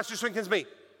things through Christ who strengthens me.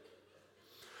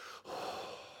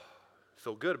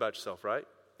 Feel good about yourself, right?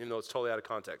 Even though it's totally out of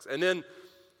context. And then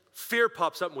fear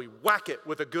pops up and we whack it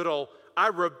with a good old, I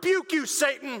rebuke you,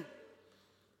 Satan.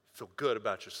 Feel good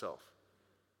about yourself.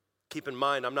 Keep in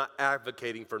mind, I'm not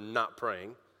advocating for not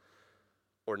praying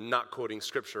or not quoting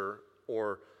scripture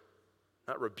or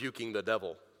not rebuking the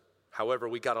devil. However,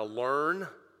 we got to learn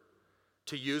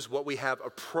to use what we have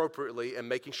appropriately and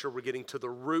making sure we're getting to the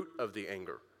root of the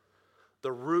anger,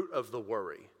 the root of the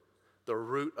worry, the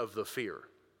root of the fear.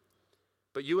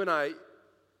 But you and I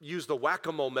use the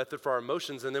whack-a-mole method for our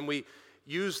emotions, and then we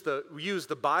use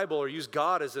the Bible or use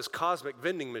God as this cosmic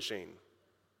vending machine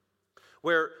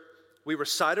where we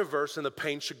recite a verse and the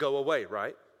pain should go away,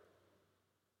 right?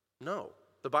 No,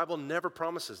 the Bible never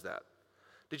promises that.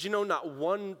 Did you know not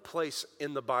one place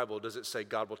in the Bible does it say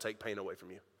God will take pain away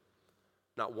from you?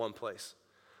 Not one place.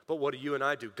 But what do you and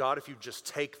I do? God, if you just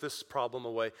take this problem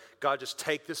away, God, just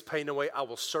take this pain away, I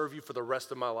will serve you for the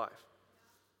rest of my life.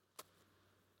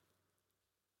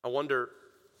 I wonder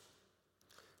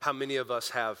how many of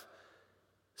us have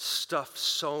stuffed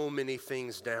so many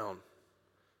things down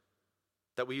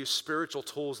that we use spiritual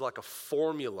tools like a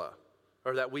formula,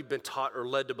 or that we've been taught or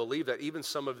led to believe that even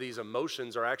some of these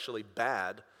emotions are actually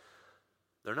bad.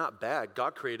 They're not bad.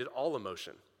 God created all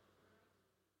emotion.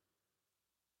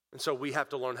 And so we have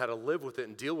to learn how to live with it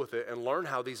and deal with it and learn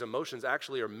how these emotions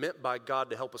actually are meant by God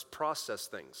to help us process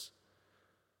things.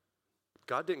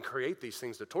 God didn't create these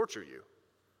things to torture you.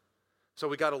 So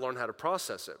we got to learn how to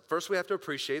process it. First, we have to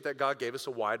appreciate that God gave us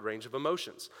a wide range of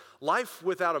emotions. Life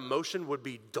without emotion would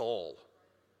be dull,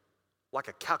 like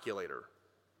a calculator.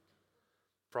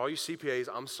 For all you CPAs,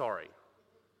 I'm sorry.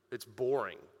 It's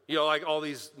boring. You know, like all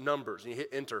these numbers, and you hit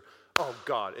enter. Oh,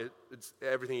 God, it's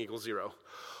everything equals zero.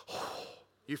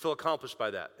 You feel accomplished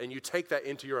by that, and you take that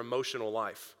into your emotional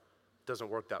life. It doesn't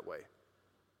work that way.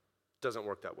 It doesn't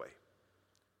work that way.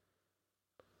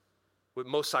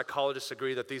 Most psychologists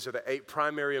agree that these are the 8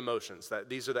 primary emotions, that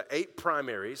these are the 8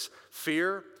 primaries: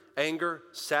 fear, anger,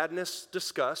 sadness,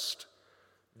 disgust,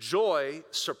 joy,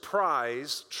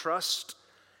 surprise, trust,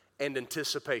 and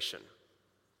anticipation.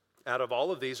 Out of all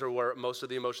of these are where most of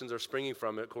the emotions are springing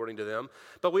from, according to them.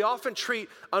 But we often treat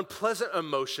unpleasant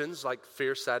emotions like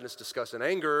fear, sadness, disgust, and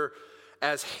anger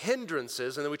as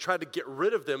hindrances, and then we try to get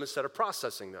rid of them instead of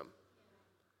processing them.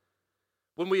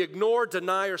 When we ignore,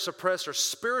 deny, or suppress or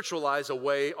spiritualize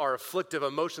away our afflictive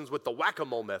emotions with the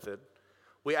whack-a-mole method,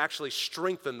 we actually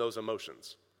strengthen those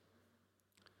emotions.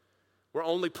 We're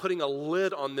only putting a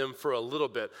lid on them for a little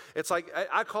bit. It's like,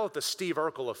 I call it the Steve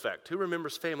Urkel effect. Who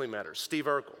remembers Family Matters? Steve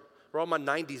Urkel. We're all my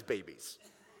 90s babies.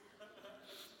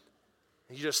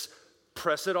 You just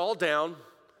press it all down,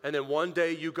 and then one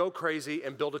day you go crazy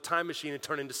and build a time machine and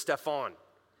turn into Stefan,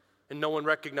 and no one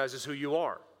recognizes who you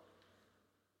are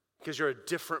because you're a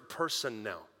different person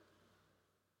now.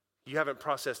 You haven't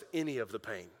processed any of the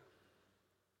pain.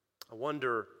 I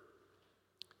wonder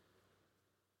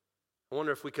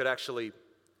if we could actually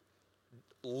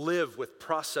live with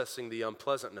processing the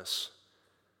unpleasantness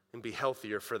and be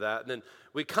healthier for that. And then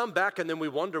we come back and then we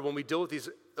wonder, when we deal with these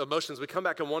emotions, we come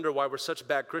back and wonder why we're such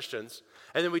bad Christians.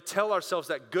 And then we tell ourselves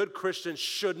that good Christians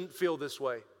shouldn't feel this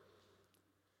way.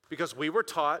 Because we were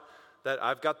taught that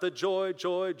I've got the joy,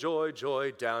 joy, joy,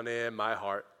 joy down in my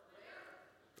heart.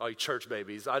 All you church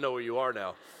babies, I know where you are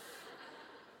now.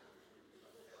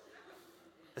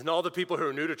 And all the people who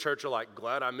are new to church are like,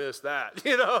 glad I missed that.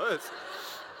 You know,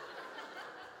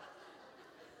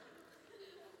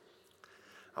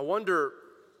 I wonder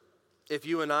if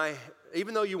you and I,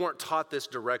 even though you weren't taught this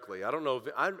directly, I don't know,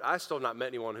 I still have not met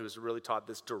anyone who's really taught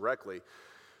this directly,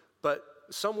 but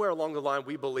somewhere along the line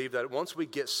we believe that once we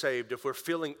get saved, if we're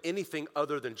feeling anything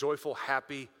other than joyful,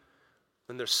 happy,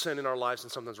 then there's sin in our lives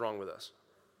and something's wrong with us.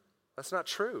 That's not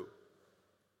true,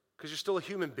 because you're still a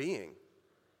human being.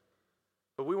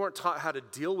 But we weren't taught how to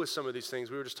deal with some of these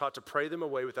things. We were just taught to pray them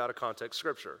away without a context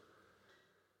scripture.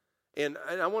 And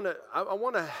I want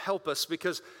to help us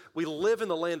because we live in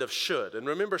the land of should. And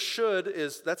remember,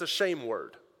 that's a shame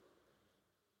word.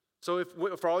 So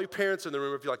for all you parents in the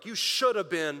room, if you're like, you should have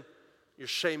been, you're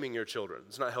shaming your children.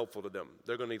 It's not helpful to them.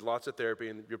 They're going to need lots of therapy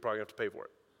and you're probably going to have to pay for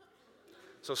it.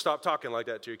 So stop talking like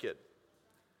that to your kid.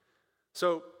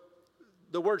 So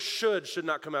the word should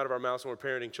not come out of our mouths when we're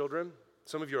parenting children.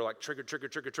 Some of you are like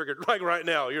triggered, like right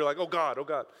now. You're like, oh God.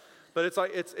 But it's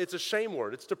like, it's a shame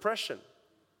word. It's depression.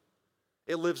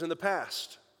 It lives in the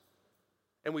past.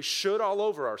 And we should all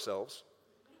over ourselves.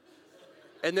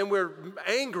 And then we're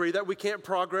angry that we can't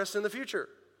progress in the future.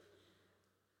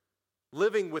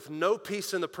 Living with no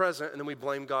peace in the present, and then we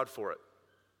blame God for it.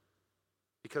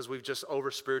 Because we've just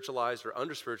over-spiritualized or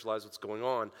under-spiritualized what's going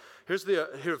on. Here's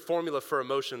the formula for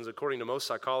emotions, according to most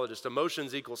psychologists.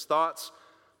 Emotions equals thoughts,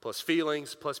 plus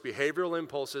feelings, plus behavioral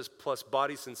impulses, plus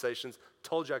body sensations.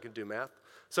 Told you I can do math.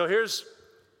 So here's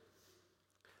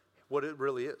what it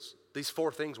really is. These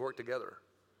four things work together.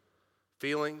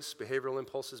 Feelings, behavioral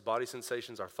impulses, body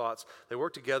sensations, our thoughts, they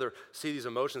work together. See these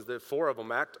emotions, the four of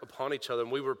them act upon each other.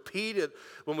 And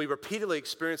when we repeatedly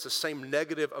experience the same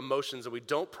negative emotions and we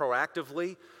don't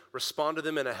proactively respond to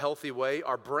them in a healthy way,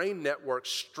 our brain networks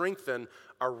strengthen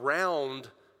around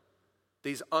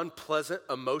these unpleasant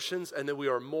emotions, and then we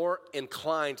are more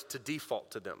inclined to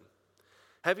default to them.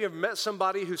 Have you ever met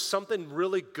somebody who something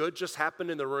really good just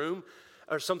happened in the room,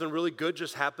 or something really good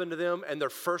just happened to them, and their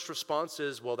first response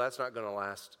is, well, that's not going to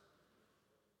last.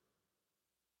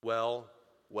 Well,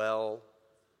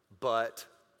 but,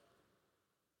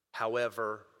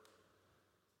 however,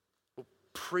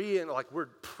 we're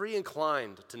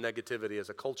pre-inclined to negativity as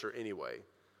a culture anyway.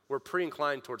 We're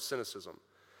pre-inclined towards cynicism.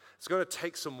 It's going to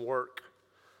take some work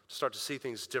to start to see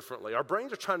things differently. Our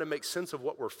brains are trying to make sense of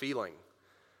what we're feeling.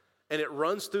 And it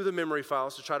runs through the memory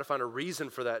files to try to find a reason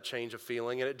for that change of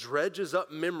feeling. And it dredges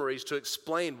up memories to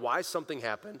explain why something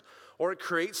happened. Or it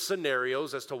creates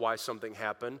scenarios as to why something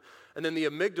happened. And then the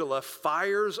amygdala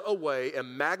fires away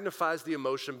and magnifies the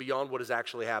emotion beyond what is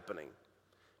actually happening.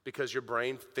 Because your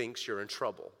brain thinks you're in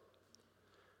trouble.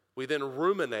 We then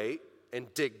ruminate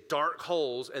and dig dark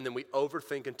holes, and then we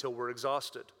overthink until we're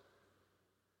exhausted.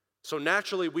 So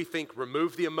naturally we think,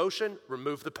 remove the emotion,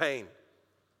 remove the pain.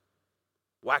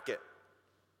 Whack it.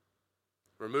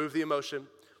 Remove the emotion,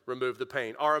 remove the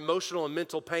pain. Our emotional and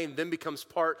mental pain then becomes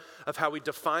part of how we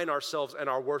define ourselves and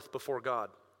our worth before God.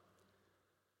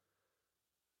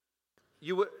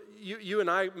 You and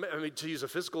I mean, to use a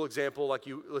physical example, like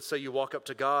let's say you walk up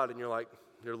to God and you're like,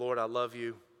 dear Lord, I love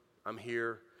you. I'm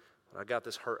here. I got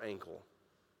this hurt ankle.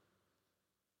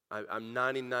 I'm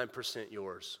 99%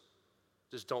 yours.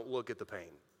 Just don't look at the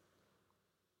pain.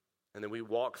 And then we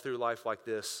walk through life like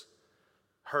this,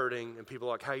 hurting, and people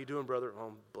are like, how you doing, brother? Oh,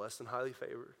 I'm blessed and highly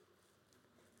favored.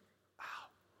 Wow.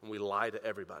 And we lie to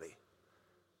everybody,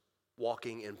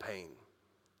 walking in pain.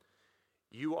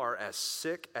 You are as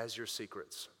sick as your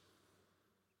secrets.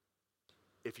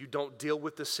 If you don't deal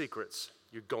with the secrets,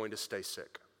 you're going to stay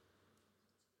sick.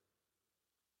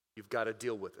 You've got to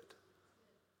deal with it.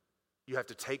 You have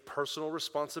to take personal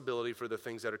responsibility for the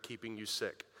things that are keeping you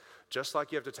sick. Just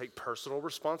like you have to take personal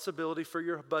responsibility for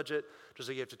your budget, just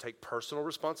like you have to take personal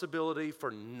responsibility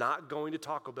for not going to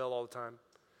Taco Bell all the time.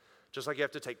 Just like you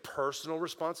have to take personal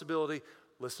responsibility,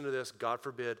 listen to this, God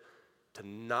forbid, to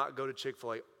not go to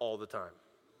Chick-fil-A all the time.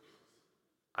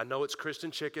 I know it's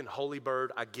Christian chicken, holy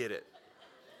bird, I get it.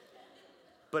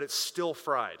 But it's still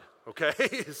fried, okay?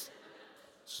 Let's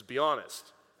just be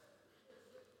honest.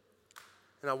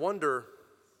 And I wonder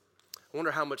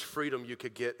how much freedom you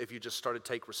could get if you just started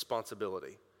to take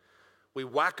responsibility. We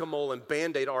whack-a-mole and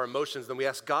Band-Aid our emotions, then we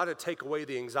ask God to take away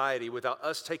the anxiety without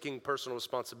us taking personal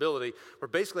responsibility. We're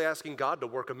basically asking God to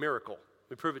work a miracle.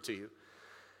 Let me prove it to you.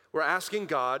 We're asking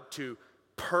God to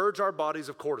purge our bodies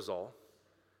of cortisol,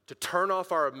 to turn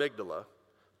off our amygdala,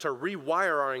 to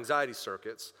rewire our anxiety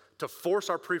circuits, to force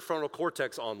our prefrontal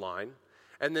cortex online,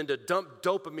 and then to dump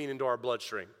dopamine into our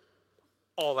bloodstream.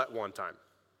 all at one time.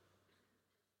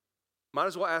 Might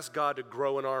as well ask God to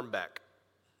grow an arm back.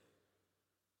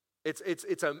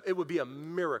 It would be a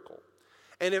miracle.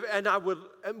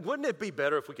 Wouldn't it be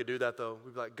better if we could do that though?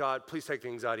 We'd be like, God, please take the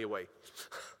anxiety away.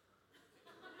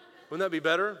 Wouldn't that be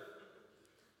better?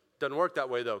 Doesn't work that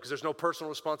way though, because there's no personal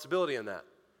responsibility in that.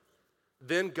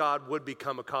 Then God would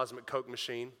become a cosmic Coke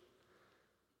machine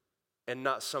and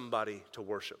not somebody to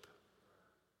worship.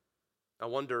 I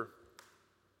wonder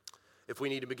if we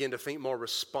need to begin to think more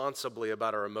responsibly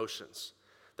about our emotions.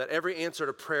 That every answer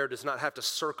to prayer does not have to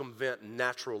circumvent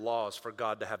natural laws for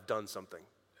God to have done something.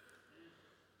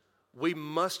 We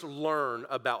must learn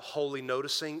about holy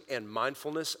noticing and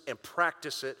mindfulness and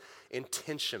practice it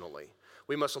intentionally.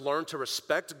 We must learn to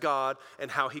respect God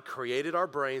and how He created our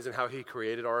brains and how He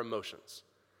created our emotions.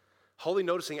 Holy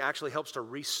noticing actually helps to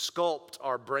resculpt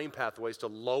our brain pathways to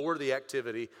lower the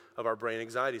activity of our brain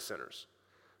anxiety centers.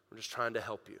 I'm just trying to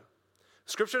help you.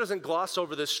 Scripture doesn't gloss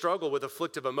over this struggle with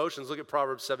afflictive emotions. Look at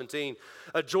Proverbs 17.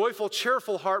 A joyful,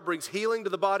 cheerful heart brings healing to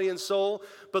the body and soul,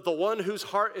 but the one whose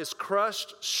heart is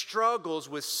crushed struggles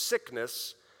with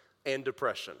sickness and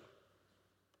depression.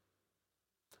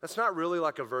 That's not really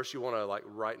like a verse you want to like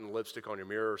write in lipstick on your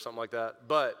mirror or something like that,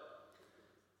 but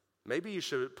maybe you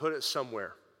should put it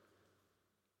somewhere.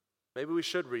 Maybe we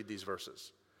should read these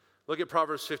verses. Look at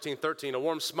Proverbs 15:13. A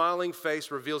warm, smiling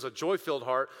face reveals a joy-filled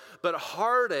heart, but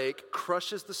heartache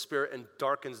crushes the spirit and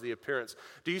darkens the appearance.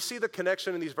 Do you see the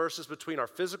connection in these verses between our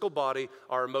physical body,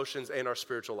 our emotions, and our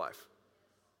spiritual life?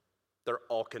 They're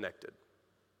all connected.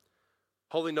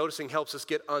 Holy noticing helps us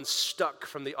get unstuck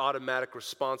from the automatic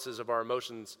responses of our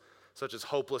emotions, such as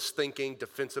hopeless thinking,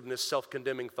 defensiveness,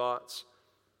 self-condemning thoughts.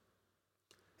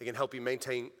 It can help you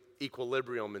maintain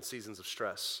equilibrium in seasons of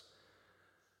stress.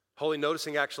 Holy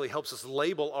noticing actually helps us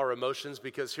label our emotions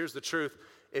because here's the truth.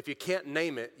 If you can't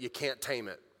name it, you can't tame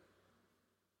it.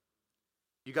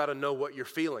 You got to know what you're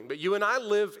feeling. But you and I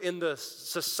live in the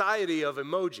society of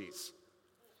emojis.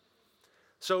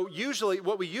 So usually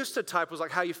what we used to type was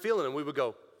like, how you feeling? And we would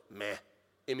go, meh,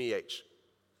 M-E-H,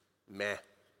 meh.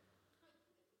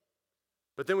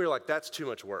 But then we were like, that's too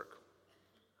much work.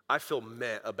 I feel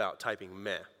meh about typing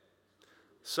meh.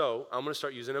 So I'm going to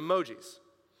start using emojis.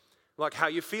 Like, how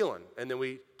you feeling? And then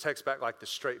we text back like the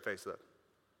straight face though.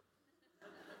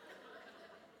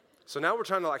 So now we're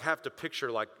trying to like have to picture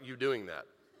like you doing that.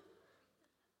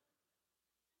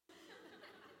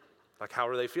 Like, how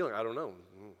are they feeling? I don't know.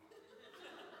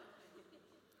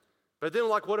 But then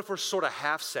like, what if we're sort of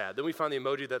half sad? Then we find the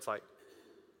emoji that's like,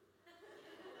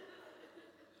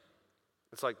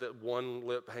 it's like that one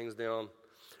lip hangs down.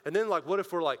 And then like, what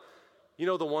if we're like, you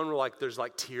know the one where like there's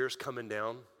like tears coming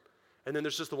down? And then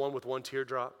there's just the one with one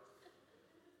teardrop.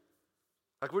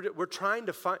 Like we're trying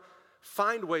to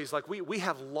find ways, like we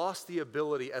have lost the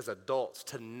ability as adults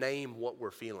to name what we're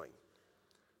feeling.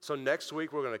 So next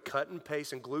week we're going to cut and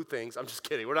paste and glue things. I'm just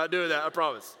kidding. We're not doing that, I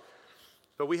promise.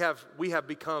 But we have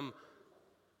become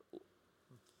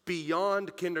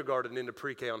beyond kindergarten into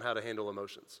pre-K on how to handle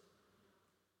emotions.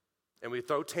 And we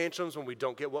throw tantrums when we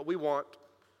don't get what we want.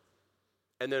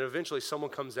 And then eventually someone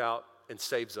comes out and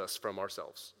saves us from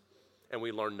ourselves. And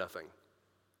we learn nothing.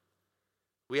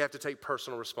 We have to take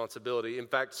personal responsibility. In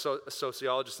fact,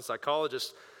 sociologists and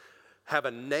psychologists have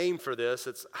a name for this.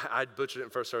 I butchered it in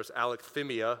first service,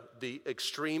 alexithymia, the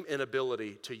extreme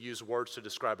inability to use words to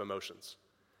describe emotions.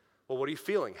 Well, what are you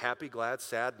feeling? Happy, glad,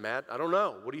 sad, mad? I don't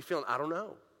know. What are you feeling? I don't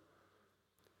know.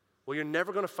 Well, you're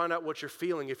never going to find out what you're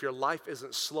feeling if your life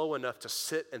isn't slow enough to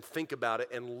sit and think about it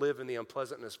and live in the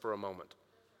unpleasantness for a moment.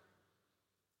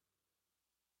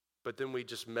 But then we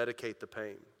just medicate the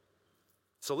pain.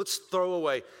 So let's throw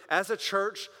away, as a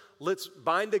church, let's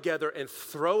bind together and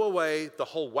throw away the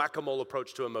whole whack-a-mole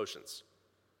approach to emotions.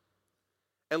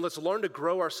 And let's learn to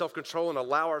grow our self-control and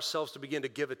allow ourselves to begin to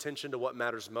give attention to what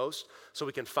matters most so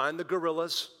we can find the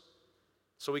gorillas,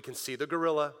 so we can see the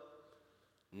gorilla,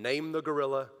 name the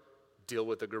gorilla, deal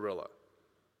with the gorilla,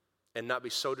 and not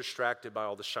be so distracted by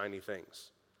all the shiny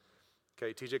things.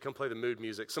 Okay, TJ, come play the mood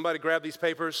music. Somebody grab these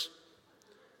papers.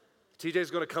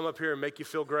 TJ's going to come up here and make you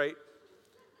feel great.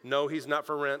 No, he's not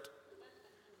for rent.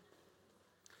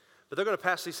 But they're going to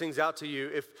pass these things out to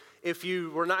you. If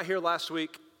you were not here last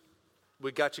week,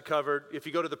 we got you covered. If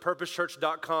you go to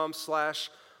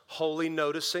thepurposechurch.com/holy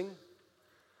noticing,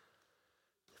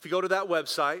 if you go to that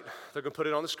website, they're going to put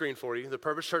it on the screen for you,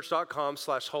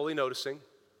 thepurposechurch.com/holy noticing.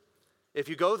 If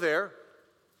you go there,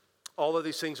 all of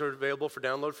these things are available for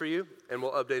download for you, and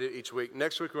we'll update it each week.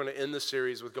 Next week, we're going to end the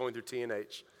series with going through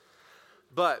T&H.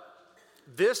 But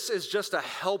this is just a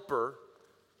helper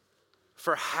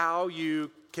for how you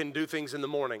can do things in the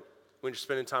morning when you're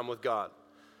spending time with God.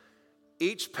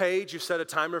 Each page, you set a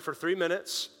timer for 3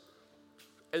 minutes,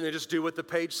 and then just do what the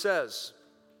page says.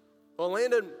 Well,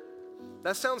 Landon,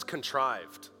 that sounds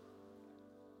contrived.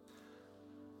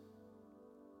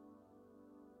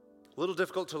 A little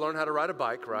difficult to learn how to ride a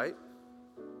bike, right?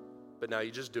 But now you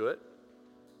just do it.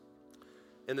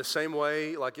 In the same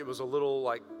way, like it was a little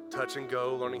like touch and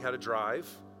go learning how to drive,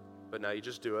 but now you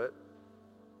just do it.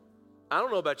 I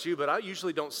don't know about you, but I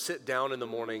usually don't sit down in the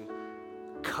morning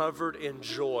covered in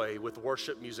joy with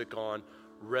worship music on,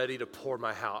 ready to pour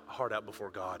my heart out before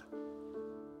God.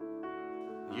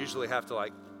 Usually have to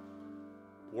like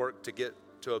work to get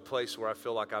to a place where I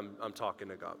feel like I'm talking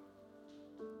to God.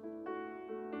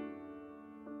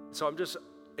 So I'm just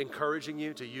encouraging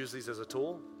you to use these as a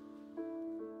tool.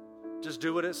 Just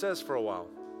do what it says for a while.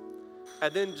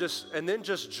 And then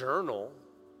just journal.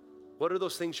 What are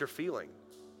those things you're feeling?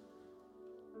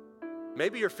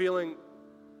 Maybe you're feeling,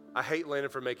 I hate Landon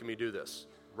for making me do this.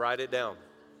 Write it down.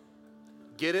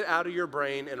 Get it out of your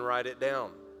brain and write it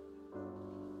down.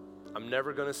 I'm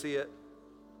never going to see it.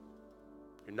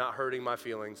 You're not hurting my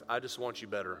feelings. I just want you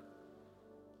better.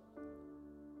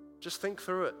 Just think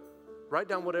through it. Write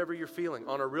down whatever you're feeling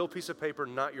on a real piece of paper,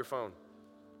 not your phone.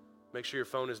 Make sure your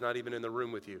phone is not even in the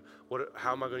room with you.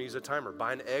 How am I going to use a timer?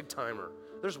 Buy an egg timer.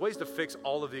 There's ways to fix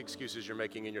all of the excuses you're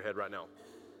making in your head right now.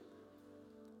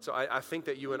 So I think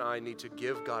that you and I need to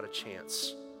give God a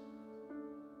chance.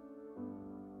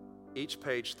 Each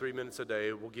page, 3 minutes a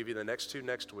day. We'll give you the next 2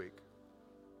 next week.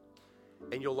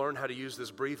 And you'll learn how to use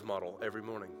this breathe model every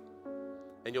morning.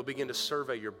 And you'll begin to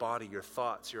survey your body, your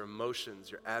thoughts, your emotions,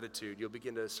 your attitude. You'll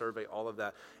begin to survey all of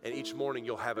that. And each morning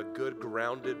you'll have a good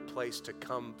grounded place to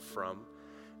come from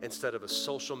instead of a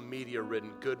social media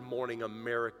ridden, Good Morning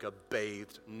America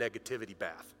bathed negativity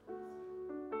bath.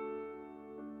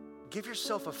 Give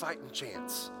yourself a fighting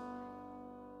chance.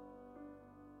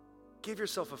 Give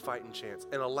yourself a fighting chance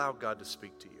and allow God to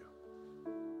speak to you.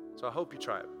 So I hope you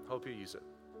try it. I hope you use it.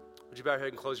 Would you bow your head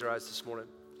and close your eyes this morning?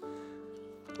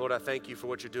 Lord, I thank you for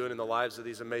what you're doing in the lives of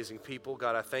these amazing people.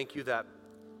 God, I thank you that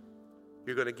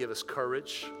you're going to give us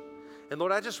courage. And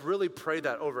Lord, I just really pray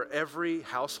that over every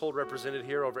household represented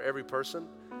here, over every person,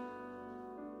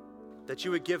 that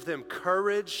you would give them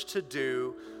courage to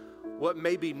do what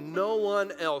maybe no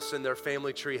one else in their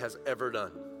family tree has ever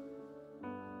done.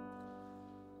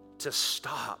 To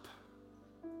stop,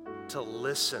 to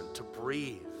listen, to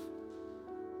breathe,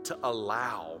 to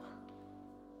allow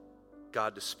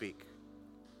God to speak.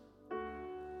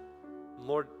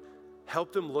 Lord,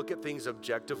 help them look at things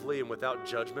objectively and without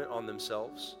judgment on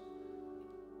themselves.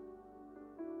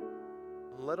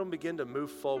 Let them begin to move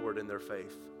forward in their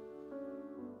faith.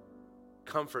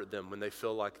 Comfort them when they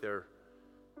feel like they're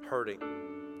hurting.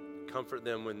 Comfort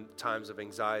them in times of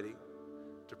anxiety,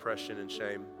 depression, and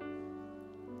shame.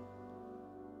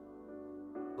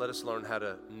 Let us learn how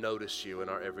to notice you in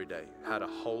our everyday, how to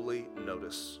wholly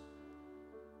notice,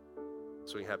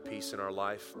 so we can have peace in our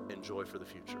life and joy for the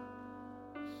future.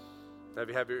 Now,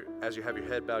 as you have your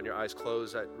head bowed and your eyes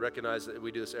closed, I recognize that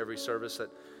we do this every service, that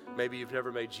maybe you've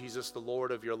never made Jesus the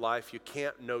Lord of your life. You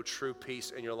can't know true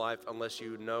peace in your life unless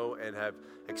you know and have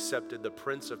accepted the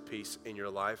Prince of Peace in your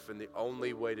life. And the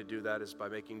only way to do that is by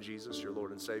making Jesus your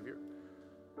Lord and Savior.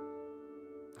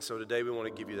 So today we want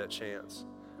to give you that chance.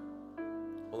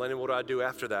 Well, Lennon, what do I do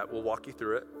after that? We'll walk you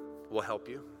through it. We'll help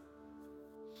you.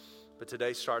 But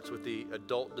today starts with the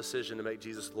adult decision to make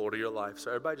Jesus the Lord of your life. So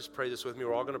everybody just pray this with me.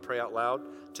 We're all going to pray out loud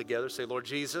together. Say, Lord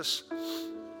Jesus,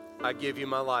 I give you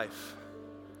my life.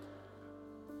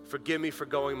 Forgive me for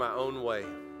going my own way.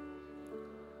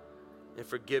 And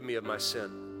forgive me of my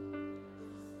sin.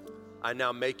 I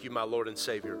now make you my Lord and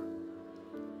Savior.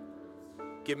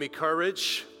 Give me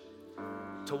courage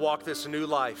to walk this new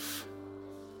life.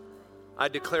 I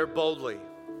declare boldly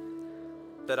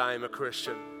that I am a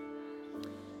Christian.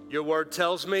 Your word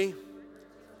tells me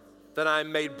that I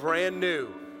am made brand new.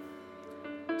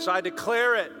 So I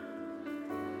declare it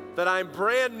that I'm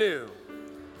brand new.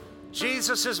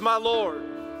 Jesus is my Lord,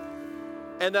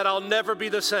 and that I'll never be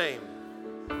the same.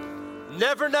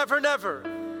 Never, never, never.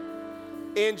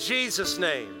 In Jesus'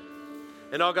 name.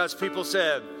 And all God's people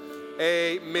said,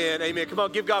 amen, amen. Come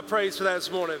on, give God praise for that this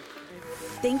morning.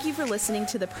 Thank you for listening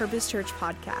to the Purpose Church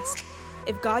podcast.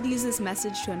 If God used this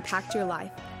message to impact your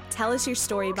life, tell us your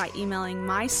story by emailing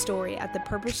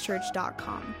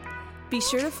mystory@thepurposechurch.com. Be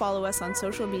sure to follow us on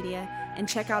social media and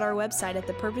check out our website at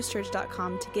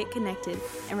thepurposechurch.com to get connected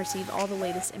and receive all the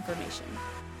latest information.